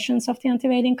interpretations of the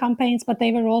anti-veiling campaigns, but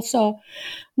they were also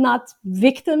not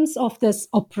victims of this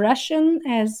oppression,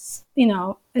 as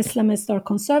Islamist or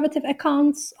conservative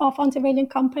accounts of anti-veiling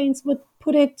campaigns would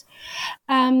put it.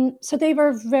 So they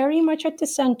were very much at the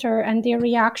center, and their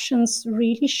reactions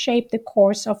really shaped the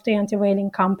course of the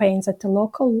anti-veiling campaigns at the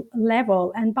local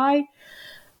level. And by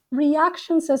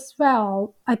reactions as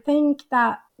well, I think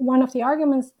that one of the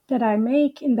arguments that I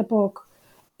make in the book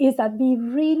is that we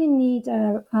really need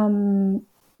a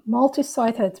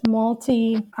multi-sided,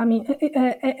 a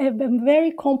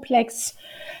very complex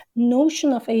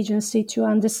notion of agency to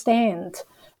understand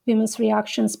women's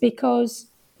reactions, because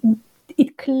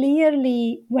it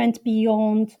clearly went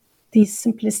beyond these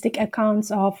simplistic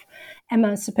accounts of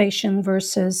emancipation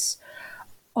versus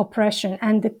oppression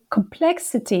and the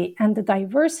complexity and the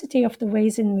diversity of the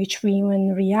ways in which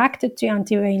women reacted to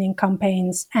anti-veiling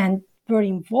campaigns and were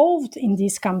involved in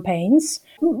these campaigns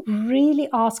really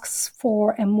asks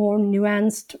for a more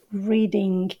nuanced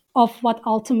reading of what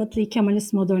ultimately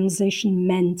Kemalist modernization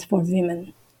meant for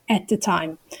women at the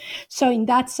time. So in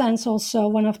that sense, also,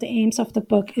 one of the aims of the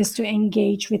book is to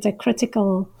engage with a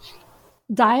critical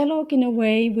dialogue in a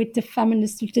way with the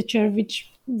feminist literature, which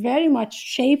very much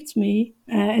shaped me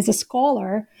as a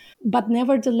scholar. But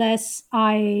nevertheless,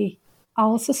 I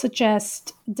also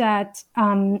suggest that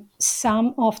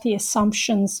some of the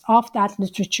assumptions of that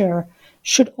literature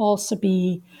should also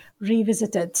be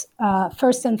revisited.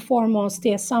 First and foremost,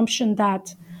 the assumption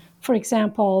that, for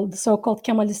example, the so-called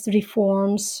Kemalist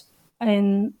reforms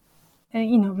and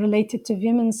related to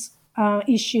women's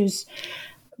issues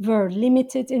were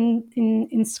limited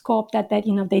in scope, that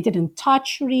they didn't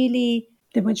touch really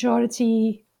the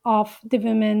majority of the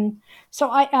women. So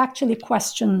I actually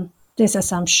question this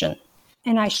assumption.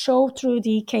 And I show through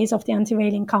the case of the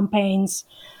anti-veiling campaigns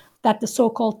that the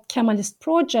so-called Kemalist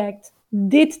project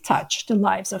did touch the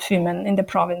lives of women in the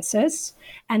provinces.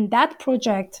 And that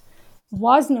project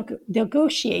was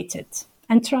negotiated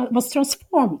and was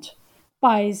transformed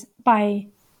by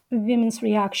women's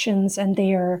reactions and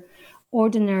their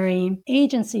ordinary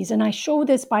agencies. And I show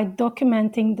this by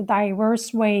documenting the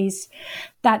diverse ways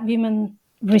that women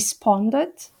responded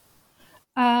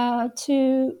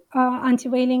to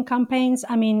anti-veiling campaigns.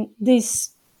 I mean,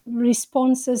 these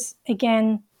responses,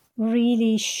 again,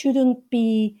 really shouldn't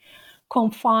be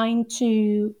confined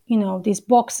to, these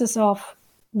boxes of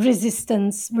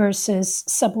resistance versus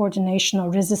subordination or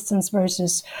resistance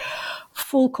versus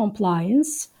full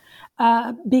compliance.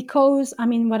 Because,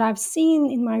 what I've seen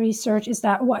in my research is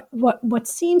that what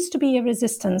seems to be a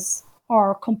resistance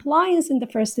or compliance in the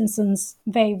first instance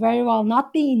may very well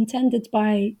not be intended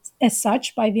as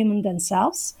such by women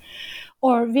themselves,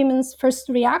 or women's first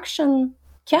reaction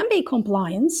can be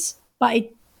compliance, but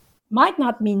it might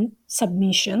not mean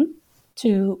submission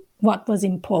to what was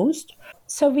imposed.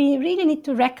 So we really need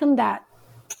to reckon that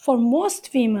for most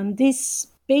women, this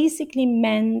basically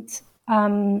meant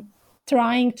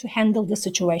trying to handle the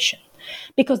situation,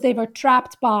 because they were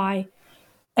trapped by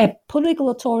a political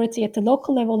authority at the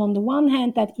local level on the one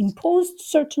hand that imposed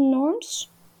certain norms,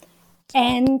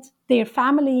 and their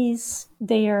families,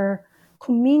 their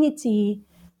community,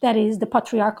 that is the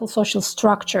patriarchal social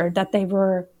structure that they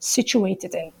were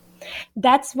situated in.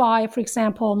 That's why, for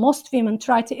example, most women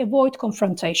try to avoid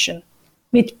confrontation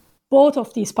with both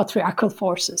of these patriarchal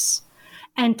forces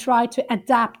and try to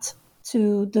adapt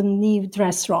to the new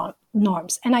dress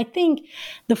norms. And I think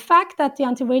the fact that the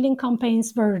anti-veiling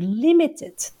campaigns were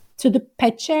limited to the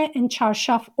peche and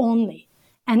charshaf only,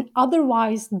 and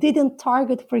otherwise didn't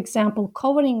target, for example,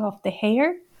 covering of the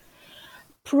hair,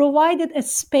 provided a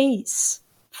space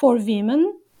for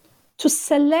women to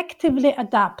selectively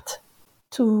adapt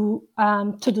to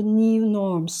the new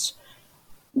norms.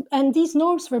 And these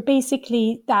norms were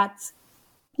basically that,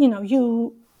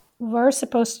 you were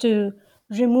supposed to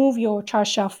remove your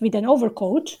charshaf with an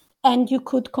overcoat, and you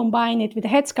could combine it with a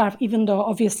headscarf, even though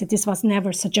obviously this was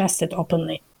never suggested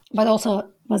openly, but also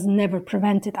was never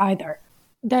prevented either.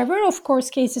 There were, of course,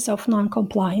 cases of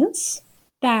non-compliance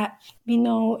that we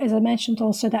know, as I mentioned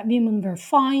also, that women were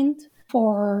fined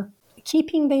for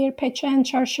keeping their peche and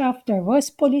charshaf. There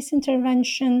was police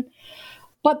intervention,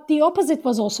 but the opposite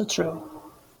was also true.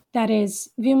 That is,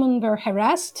 women were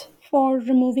harassed for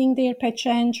removing their peche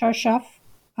and charshaf.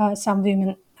 Some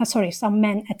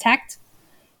men attacked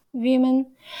women.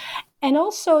 And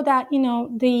also that,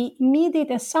 the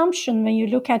immediate assumption when you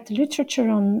look at the literature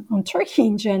on Turkey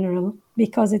in general,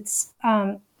 because it's,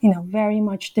 very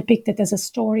much depicted as a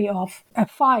story of a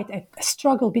fight, a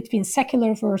struggle between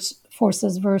secular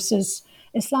forces versus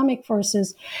Islamic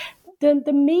forces,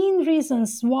 the main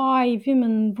reasons why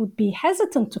women would be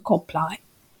hesitant to comply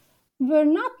were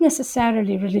not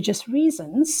necessarily religious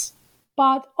reasons,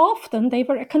 but often they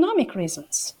were economic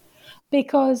reasons.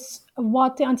 Because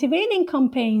what the anti-veiling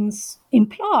campaigns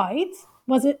implied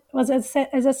was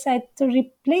as I said, the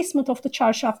replacement of the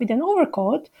charshaf with an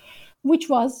overcoat, which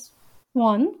was,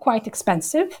 one, quite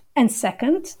expensive, and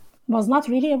second, was not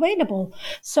really available.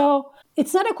 So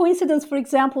it's not a coincidence, for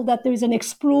example, that there is an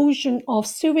explosion of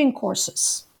sewing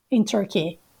courses in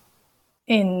Turkey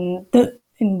in the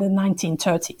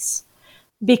 1930s,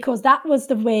 because that was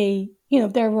the way,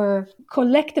 there were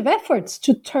collective efforts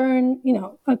to turn,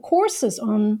 courses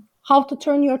on how to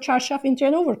turn your charshaf into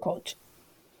an overcoat.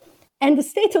 And the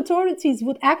state authorities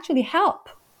would actually help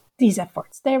these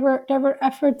efforts. There were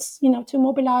efforts, to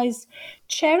mobilize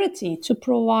charity to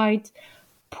provide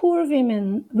poor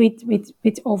women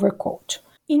with overcoat.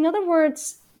 In other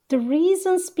words, the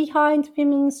reasons behind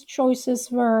women's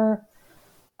choices were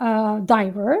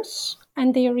diverse,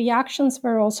 and their reactions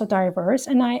were also diverse.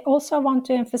 And I also want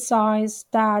to emphasize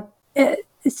that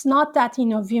it's not that,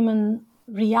 women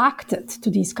reacted to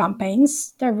these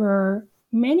campaigns. There were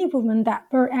many women that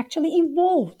were actually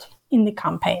involved in the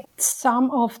campaign. Some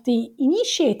of the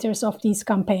initiators of these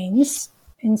campaigns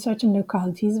in certain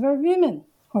localities were women,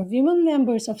 or women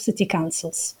members of city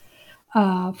councils,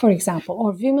 for example,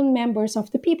 or women members of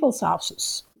the people's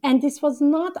houses. And this was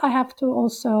not, I have to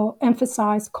also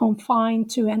emphasize, confined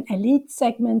to an elite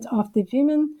segment of the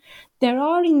women. There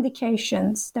are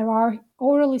indications, there are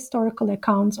oral historical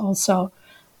accounts also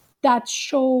that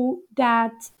show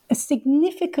that a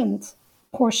significant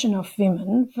portion of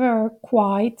women were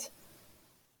quite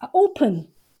open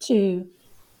to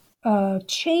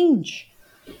change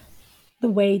the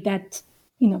way that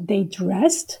they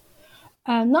dressed,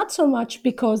 not so much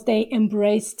because they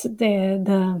embraced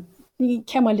the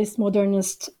Kemalist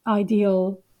modernist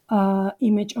ideal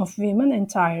image of women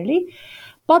entirely,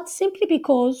 but simply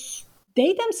because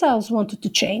they themselves wanted to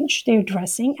change their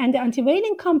dressing, and the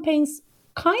anti-veiling campaigns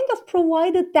kind of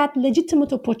provided that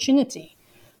legitimate opportunity,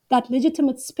 that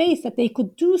legitimate space that they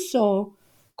could do so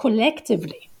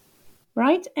collectively,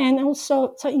 right? And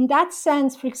also, so in that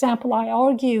sense, for example, I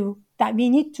argue that we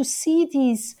need to see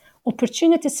these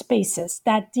opportunity spaces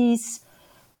that these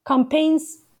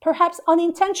campaigns perhaps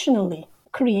unintentionally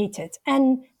created.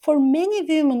 And for many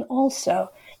women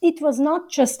also, it was not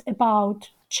just about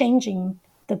changing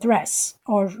the dress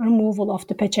or removal of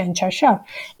the peche and charshaf.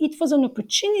 It was an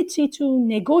opportunity to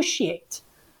negotiate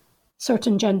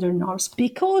certain gender norms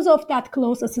because of that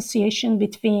close association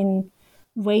between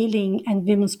veiling and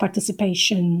women's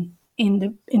participation in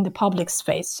the public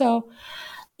space. So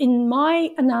in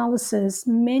my analysis,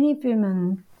 many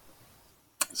women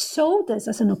saw this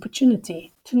as an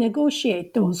opportunity to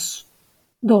negotiate those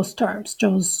terms,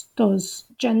 those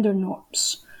gender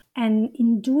norms. And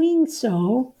in doing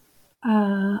so,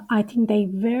 I think they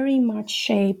very much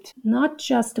shaped not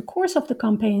just the course of the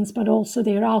campaigns, but also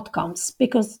their outcomes,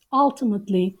 because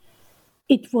ultimately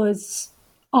it was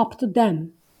up to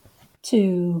them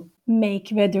to make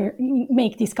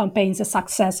these campaigns a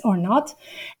success or not.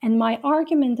 And my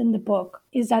argument in the book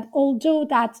is that although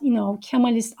that,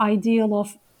 Kemalist ideal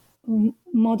of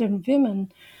modern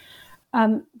women,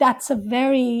 that's a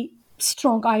very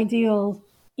strong ideal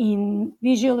in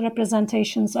visual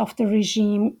representations of the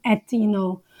regime at the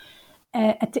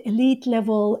elite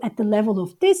level, at the level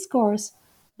of discourse.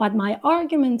 But my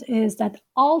argument is that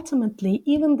ultimately,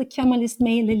 even the Kemalist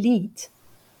male elite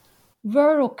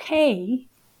were okay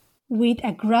with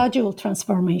a gradual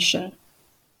transformation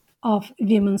of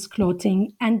women's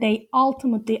clothing. And they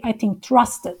ultimately, I think,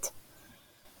 trusted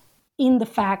in the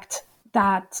fact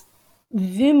that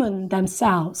women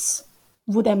themselves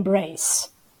would embrace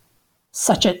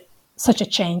such a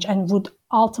change and would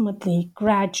ultimately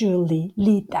gradually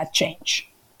lead that change.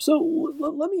 So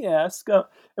let me ask,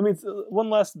 one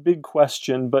last big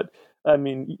question, but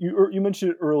you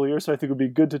mentioned it earlier, so I think it would be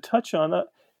good to touch on it.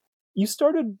 You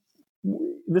started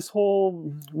this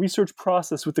whole research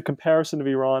process with the comparison of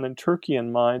Iran and Turkey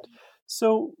in mind.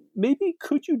 So maybe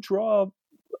could you draw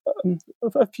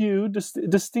a few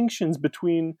distinctions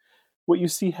between what you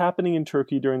see happening in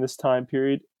Turkey during this time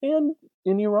period and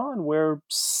in Iran, where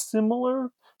similar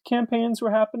campaigns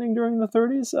were happening during the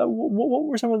 30s? What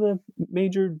were some of the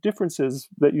major differences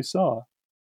that you saw?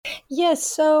 Yes,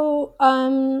 so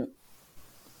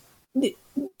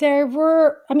there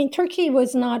were, Turkey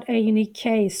was not a unique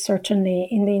case, certainly,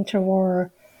 in the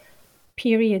interwar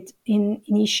period in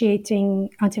initiating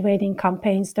anti-veiling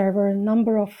campaigns. There were a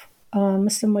number of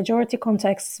Muslim majority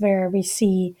contexts where we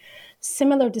see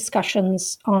similar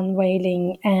discussions on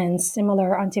veiling and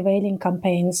similar anti-veiling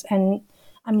campaigns. And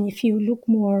if you look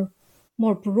more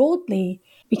broadly,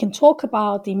 we can talk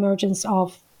about the emergence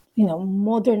of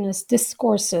modernist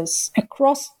discourses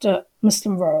across the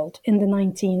Muslim world in the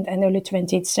 19th and early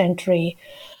 20th century,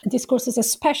 discourses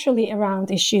especially around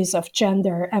issues of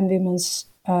gender and women's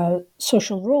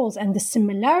social roles. And the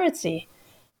similarity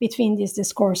between these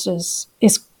discourses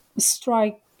is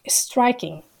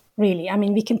striking, really.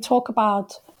 We can talk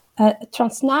about a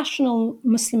transnational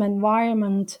Muslim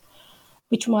environment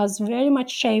which was very much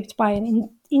shaped by an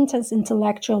intense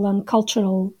intellectual and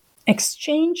cultural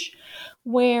exchange,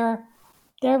 where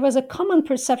there was a common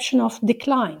perception of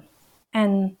decline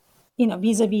and,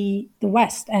 vis-a-vis the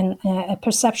West, and a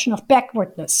perception of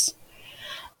backwardness.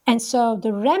 And so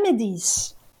the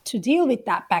remedies to deal with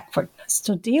that backwardness,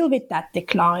 to deal with that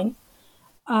decline,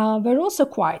 were also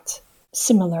quite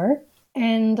similar.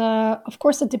 And of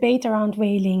course, the debate around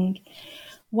whaling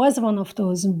was one of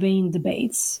those main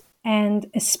debates. And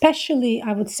especially,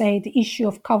 I would say, the issue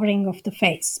of covering of the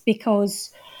face,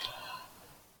 because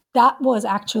that was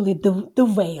actually the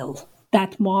veil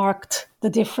that marked the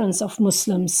difference of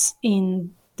Muslims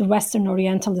in the Western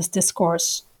Orientalist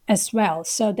discourse as well.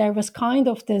 So there was kind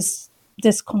of this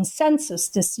consensus,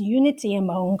 this unity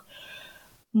among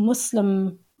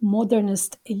Muslim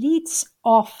modernist elites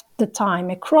of the time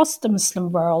across the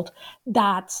Muslim world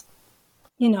that,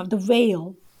 the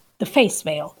veil, the face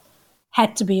veil,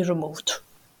 had to be removed.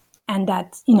 And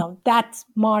that, that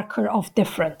marker of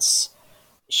difference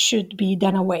should be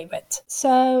done away with.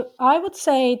 So I would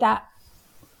say that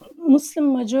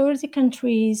Muslim majority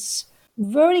countries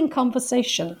were in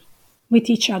conversation with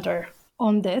each other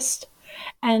on this.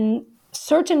 And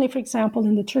certainly, for example,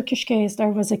 in the Turkish case, there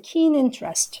was a keen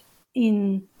interest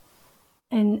in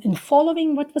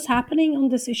following what was happening on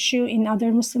this issue in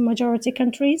other Muslim majority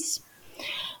countries.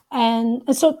 And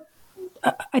so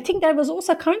I think there was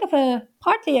also kind of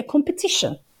partly a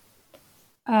competition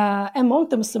among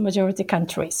the Muslim majority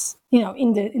countries,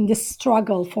 in this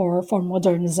struggle for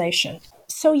modernization.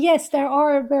 So yes, there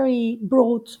are very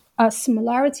broad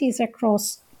similarities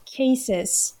across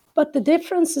cases, but the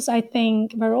differences, I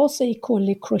think, were also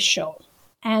equally crucial.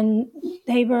 And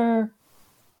they were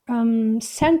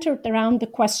centered around the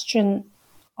question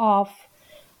of,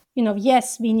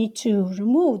 yes, we need to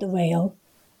remove the veil,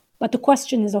 but the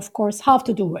question is, of course, how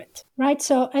to do it, right?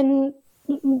 So, and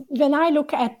when I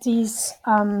look at these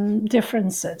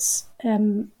differences,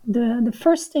 the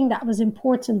first thing that was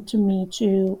important to me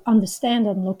to understand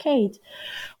and locate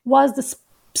was the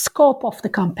scope of the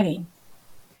campaign,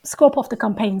 scope of the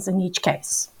campaigns in each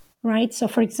case, right? So,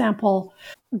 for example,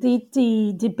 did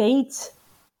the debate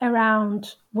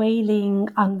around whaling,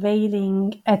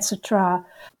 unveiling, etc.,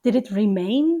 did it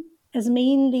remain as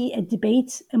mainly a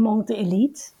debate among the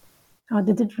elite? Or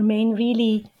did it remain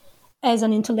really as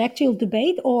an intellectual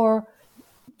debate, or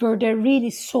were there really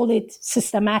solid,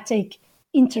 systematic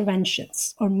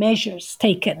interventions or measures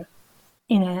taken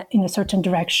in a certain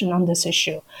direction on this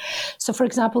issue? So, for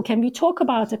example, can we talk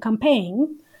about a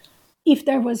campaign if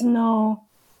there was no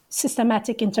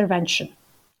systematic intervention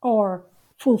or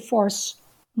full force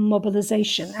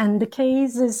mobilization? And the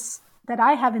cases that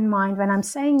I have in mind when I'm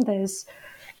saying this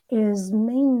is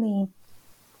mainly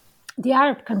the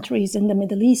Arab countries in the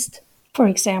Middle East, for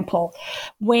example,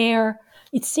 where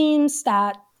it seems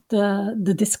that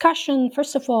the discussion,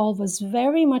 first of all, was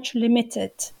very much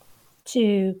limited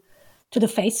to the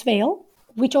face veil,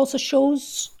 which also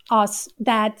shows us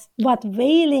that what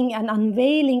veiling and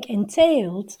unveiling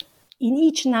entailed in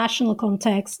each national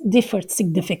context differed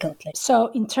significantly. So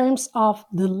in terms of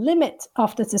the limit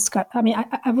of the discussion,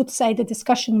 I would say the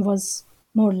discussion was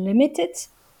more limited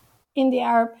in the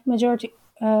Arab majority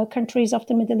countries of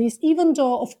the Middle East, even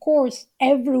though, of course,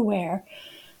 everywhere,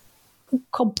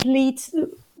 complete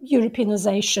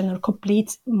Europeanization or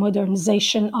complete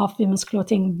modernization of women's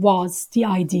clothing was the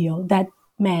ideal. That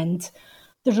meant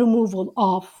the removal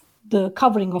of the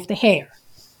covering of the hair,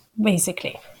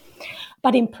 basically.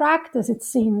 But in practice, it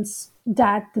seems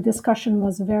that the discussion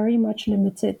was very much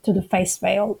limited to the face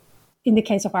veil in the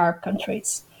case of Arab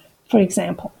countries, for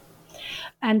example.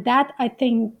 And that, I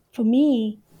think, for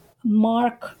me,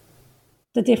 mark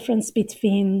the difference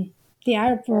between the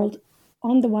Arab world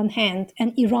on the one hand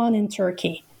and Iran and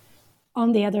Turkey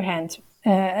on the other hand,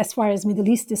 as far as Middle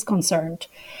East is concerned.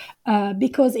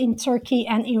 Because in Turkey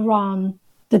and Iran,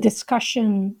 the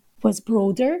discussion was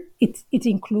broader. It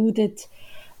included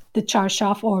the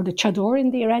charshaf or the chador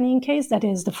in the Iranian case, that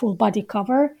is the full body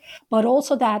cover, but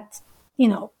also that,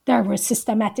 there were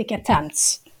systematic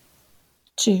attempts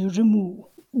to remove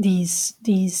these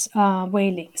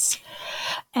wailings.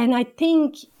 And I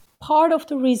think part of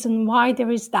the reason why there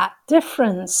is that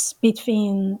difference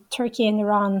between Turkey and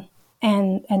Iran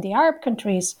and the Arab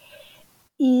countries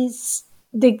is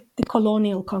the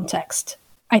colonial context.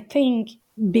 I think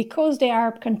because the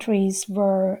Arab countries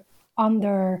were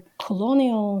under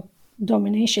colonial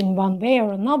domination one way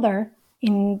or another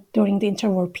during the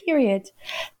interwar period,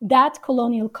 that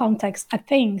colonial context, I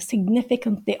think,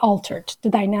 significantly altered the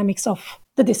dynamics of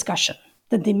the discussion,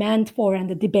 the demand for and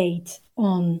the debate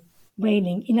on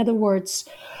whaling. In other words,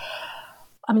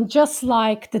 just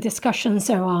like the discussions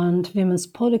around women's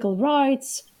political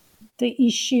rights, the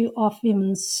issue of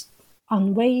women's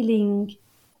unveiling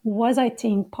was, I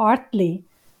think, partly,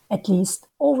 at least,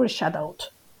 overshadowed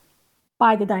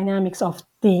by the dynamics of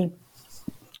the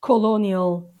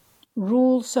colonial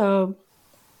rule. So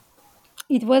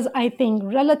it was, I think,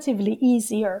 relatively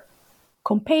easier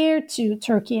compared to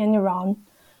Turkey and Iran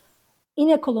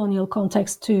in a colonial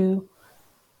context to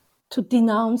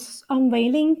denounce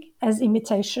unveiling as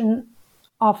imitation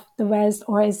of the West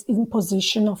or as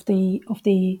imposition of the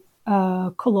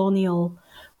colonial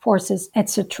forces,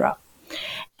 etc.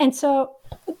 And so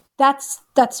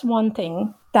that's one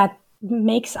thing that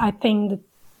makes, I think,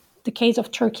 the case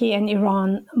of Turkey and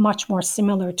Iran much more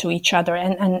similar to each other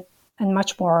and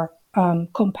much more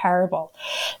comparable.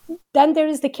 Then there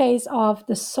is the case of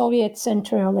the Soviet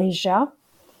Central Asia,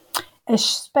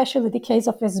 especially the case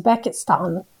of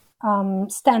Uzbekistan.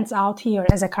 Stands out here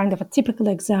as a kind of a typical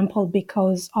example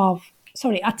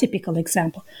atypical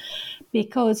example,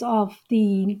 because of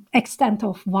the extent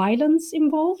of violence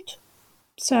involved.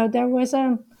 So there was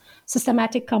a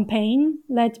systematic campaign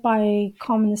led by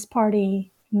Communist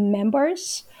Party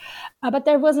members, but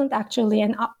there wasn't actually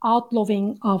an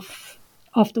outlawing of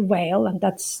the whale, and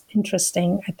that's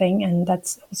interesting, I think, and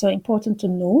that's also important to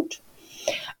note.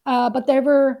 But there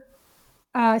were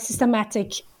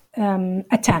systematic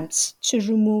attempts to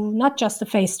remove not just the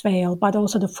face veil, but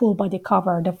also the full body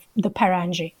cover, the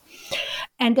parangi.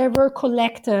 And there were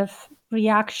collective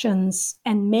reactions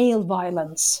and male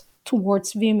violence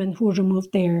towards women who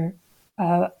removed their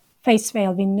face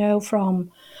veil. We know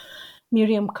from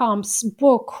Miriam Kamp's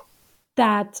book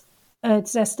that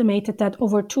it's estimated that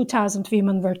over 2,000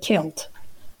 women were killed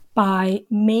by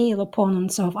male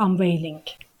opponents of unveiling.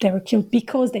 They were killed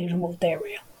because they removed their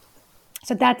veil.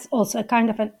 So that's also a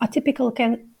kind of an atypical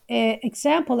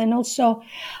example. And also,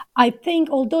 I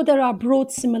think, although there are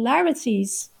broad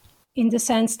similarities in the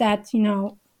sense that,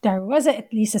 there was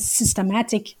at least a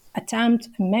systematic attempt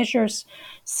and measures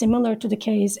similar to the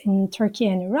case in Turkey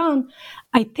and Iran,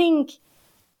 I think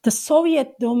the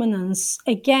Soviet dominance,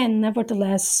 again,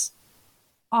 nevertheless,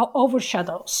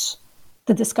 overshadows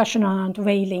the discussion around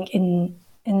veiling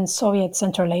in Soviet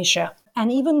Central Asia.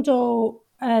 And even though,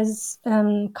 as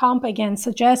Kamp again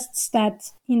suggests, that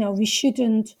we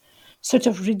shouldn't sort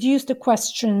of reduce the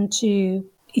question to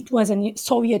it was a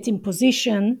Soviet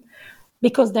imposition,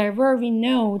 because we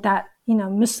know that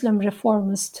Muslim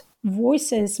reformist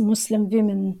voices, Muslim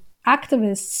women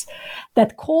activists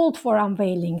that called for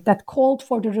unveiling, that called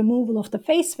for the removal of the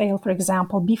face veil, for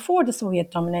example, before the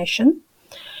Soviet domination.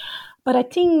 But I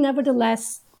think,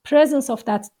 nevertheless, presence of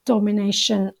that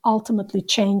domination ultimately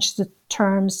changed the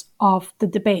terms of the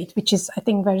debate, which is, I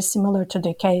think, very similar to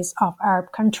the case of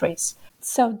Arab countries.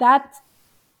 So that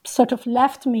sort of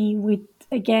left me with,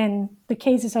 again, the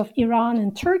cases of Iran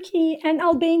and Turkey and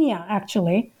Albania,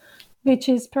 actually, which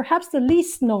is perhaps the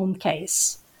least known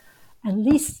case and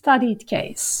least studied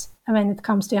case when it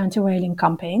comes to anti-whaling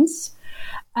campaigns.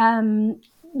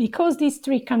 Because these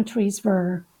three countries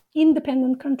were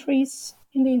independent countries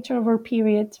in the interwar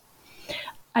period,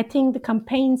 I think the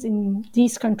campaigns in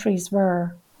these countries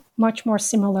were much more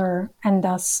similar and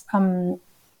thus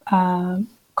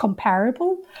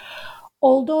comparable.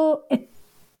 Although at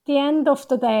the end of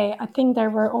the day, I think there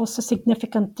were also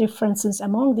significant differences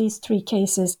among these three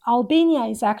cases. Albania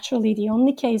is actually the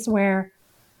only case where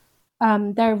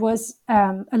there was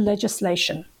a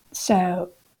legislation. So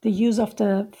the use of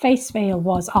the face veil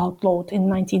was outlawed in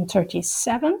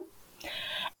 1937.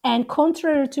 And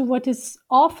contrary to what is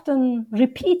often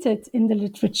repeated in the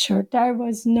literature, there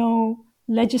was no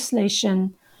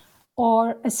legislation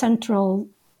or a central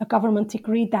government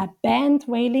decree that banned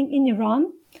whaling in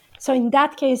Iran. So in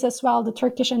that case as well, the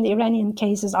Turkish and the Iranian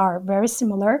cases are very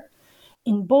similar.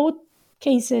 In both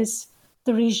cases,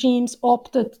 the regimes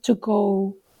opted to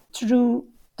go through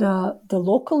the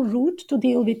local route to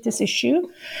deal with this issue.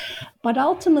 But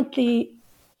ultimately,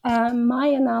 my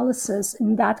analysis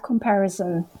in that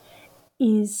comparison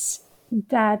is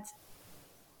that,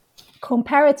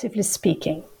 comparatively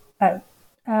speaking,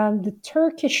 the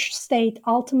Turkish state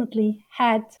ultimately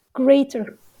had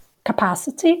greater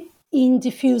capacity in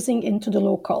diffusing into the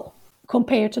local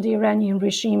compared to the Iranian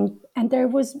regime. And there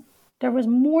was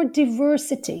more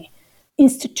diversity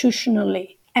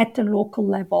institutionally at the local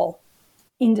level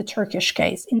in the Turkish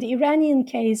case. In the Iranian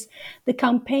case, the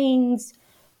campaigns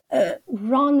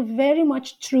run very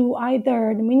much through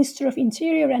either the Ministry of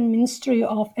Interior and Ministry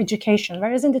of Education.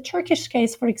 Whereas in the Turkish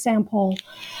case, for example,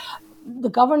 the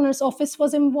governor's office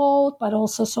was involved, but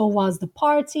also so was the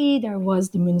party, there was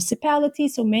the municipality.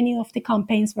 So many of the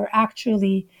campaigns were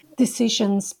actually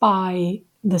decisions by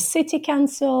the city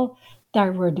council.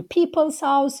 There were the people's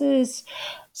houses.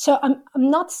 So I'm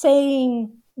not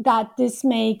saying that this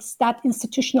makes, that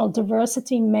institutional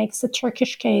diversity makes the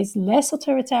Turkish case less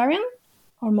authoritarian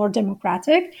or more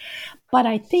democratic, but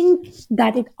I think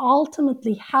that it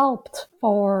ultimately helped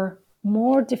for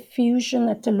more diffusion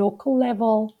at the local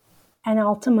level and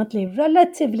ultimately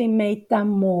relatively made them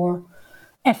more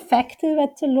effective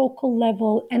at the local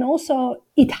level, and also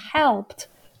it helped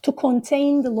to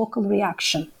contain the local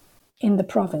reaction in the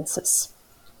provinces.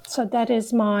 So that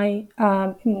is my,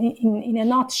 in a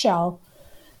nutshell,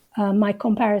 my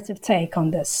comparative take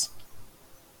on this.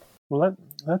 Well,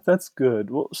 that's good.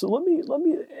 Well, so let me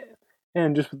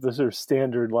and just with the sort of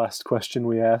standard last question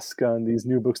we ask on these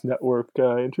New Books Network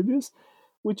interviews,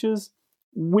 which is,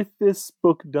 with this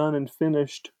book done and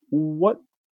finished, what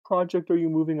project are you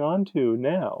moving on to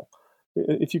now?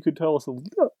 If you could tell us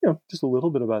just a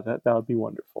little bit about that, that would be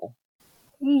wonderful.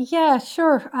 Yeah,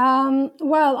 sure.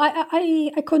 Well,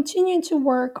 I continue to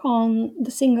work on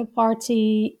the single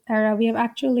party era. We have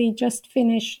actually just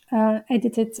finished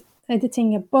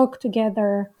editing a book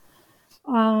together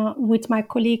with my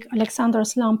colleague Alexander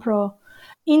Slampro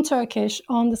in Turkish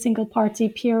on the single party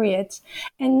period.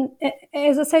 And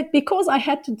as I said, because I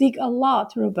had to dig a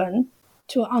lot, Ruben,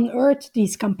 to unearth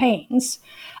these campaigns,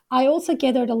 I also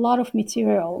gathered a lot of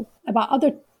material about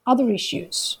other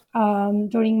issues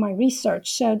during my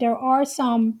research. So there are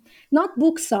some, not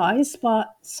book size,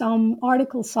 but some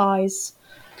article size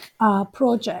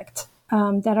projects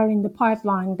that are in the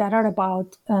pipeline that are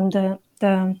about the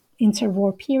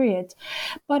interwar period.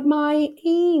 But my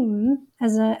aim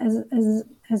as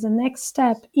a next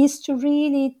step is to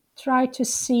really try to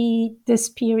see this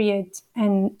period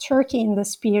and Turkey in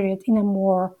this period in a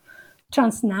more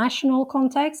transnational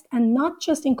context, and not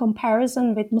just in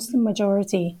comparison with Muslim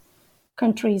majority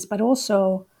countries, but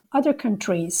also other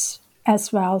countries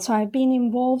as well. So I've been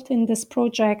involved in this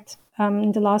project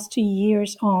in the last 2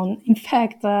 years on, in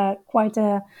fact, quite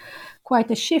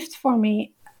a shift for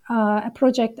me, a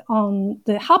project on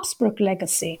the Habsburg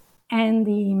legacy and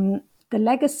the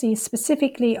legacy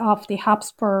specifically of the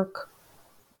Habsburg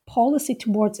policy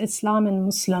towards Islam and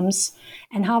Muslims,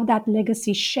 and how that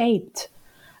legacy shaped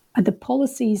the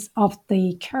policies of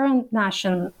the current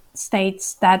nation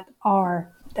states that are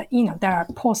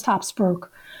post-Habsburg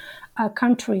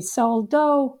countries. So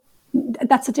although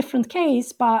that's a different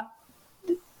case, but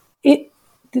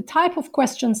the type of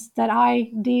questions that I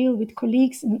deal with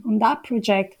colleagues on that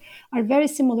project are very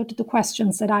similar to the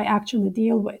questions that I actually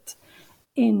deal with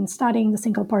in studying the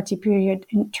single party period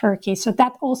in Turkey. So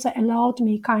that also allowed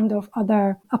me kind of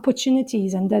other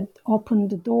opportunities, and that opened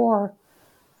the door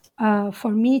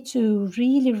for me to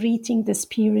really rethink this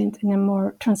period in a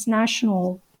more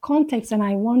transnational context. And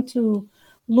I want to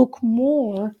look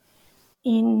more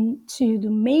into the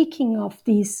making of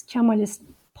these Kemalist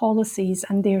policies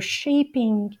and their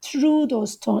shaping through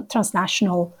those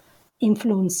transnational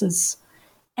influences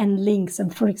and links.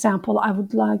 And for example, I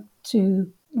would like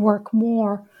to work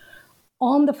more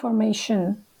on the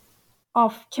formation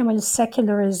of Kemalist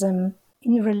secularism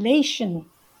in relation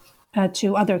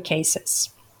to other cases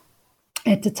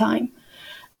at the time,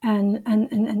 and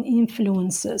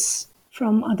influences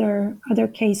from other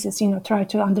cases. Try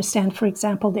to understand, for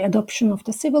example, the adoption of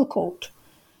the civil code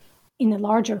in a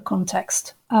larger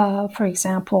context, for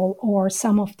example, or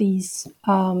some of these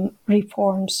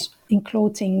reforms in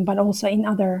clothing, but also in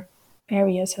other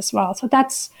areas as well. So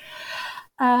that's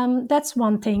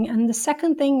one thing. And the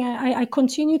second thing, I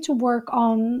continue to work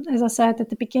on, as I said at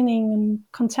the beginning, in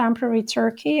contemporary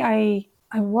Turkey. I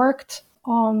worked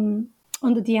on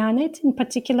the Diyanet in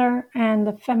particular, and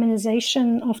the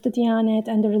feminization of the Diyanet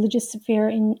and the religious sphere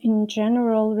in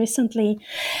general recently.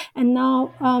 And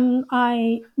now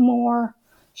I more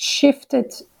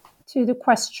shifted to the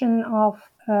question of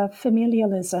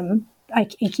familialism,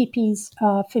 like AKP's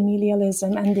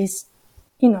familialism, and this,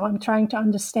 I'm trying to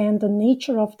understand the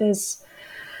nature of this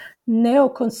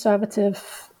neoconservative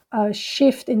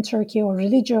shift in Turkey, or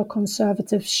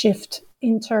religio-conservative shift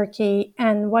in Turkey,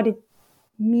 and what it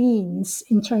means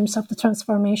in terms of the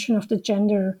transformation of the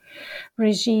gender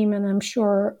regime. And I'm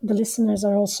sure the listeners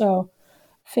are also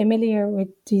familiar with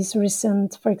these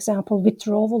recent, for example,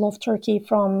 withdrawal of Turkey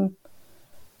from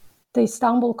the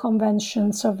Istanbul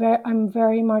Convention. So I'm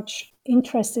very much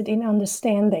interested in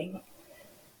understanding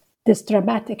this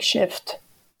dramatic shift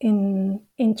in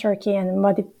Turkey and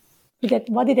what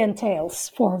it entails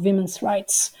for women's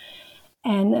rights,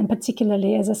 and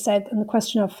particularly, as I said, on the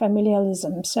question of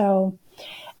familialism. So,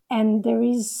 and there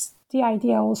is the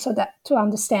idea also that to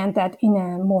understand that in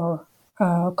a more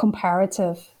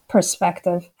comparative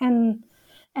perspective. And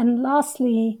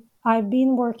lastly, I've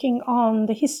been working on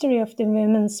the history of the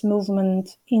women's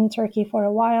movement in Turkey for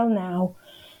a while now,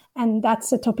 and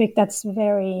that's a topic that's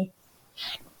very,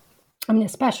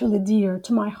 especially dear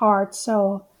to my heart.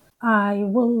 So I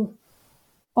will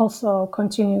also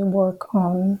continue to work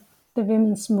on the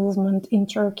women's movement in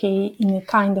Turkey in a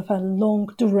kind of a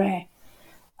longue durée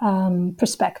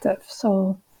perspective.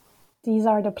 So these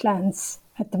are the plans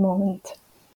at the moment.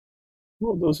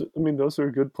 Well, those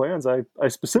are good plans. I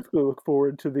specifically look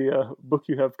forward to the book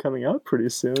you have coming out pretty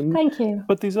soon. Thank you.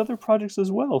 But these other projects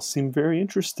as well seem very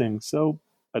interesting. So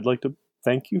I'd like to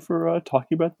thank you for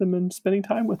talking about them and spending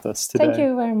time with us today. Thank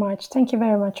you very much. Thank you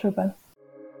very much, Ruben.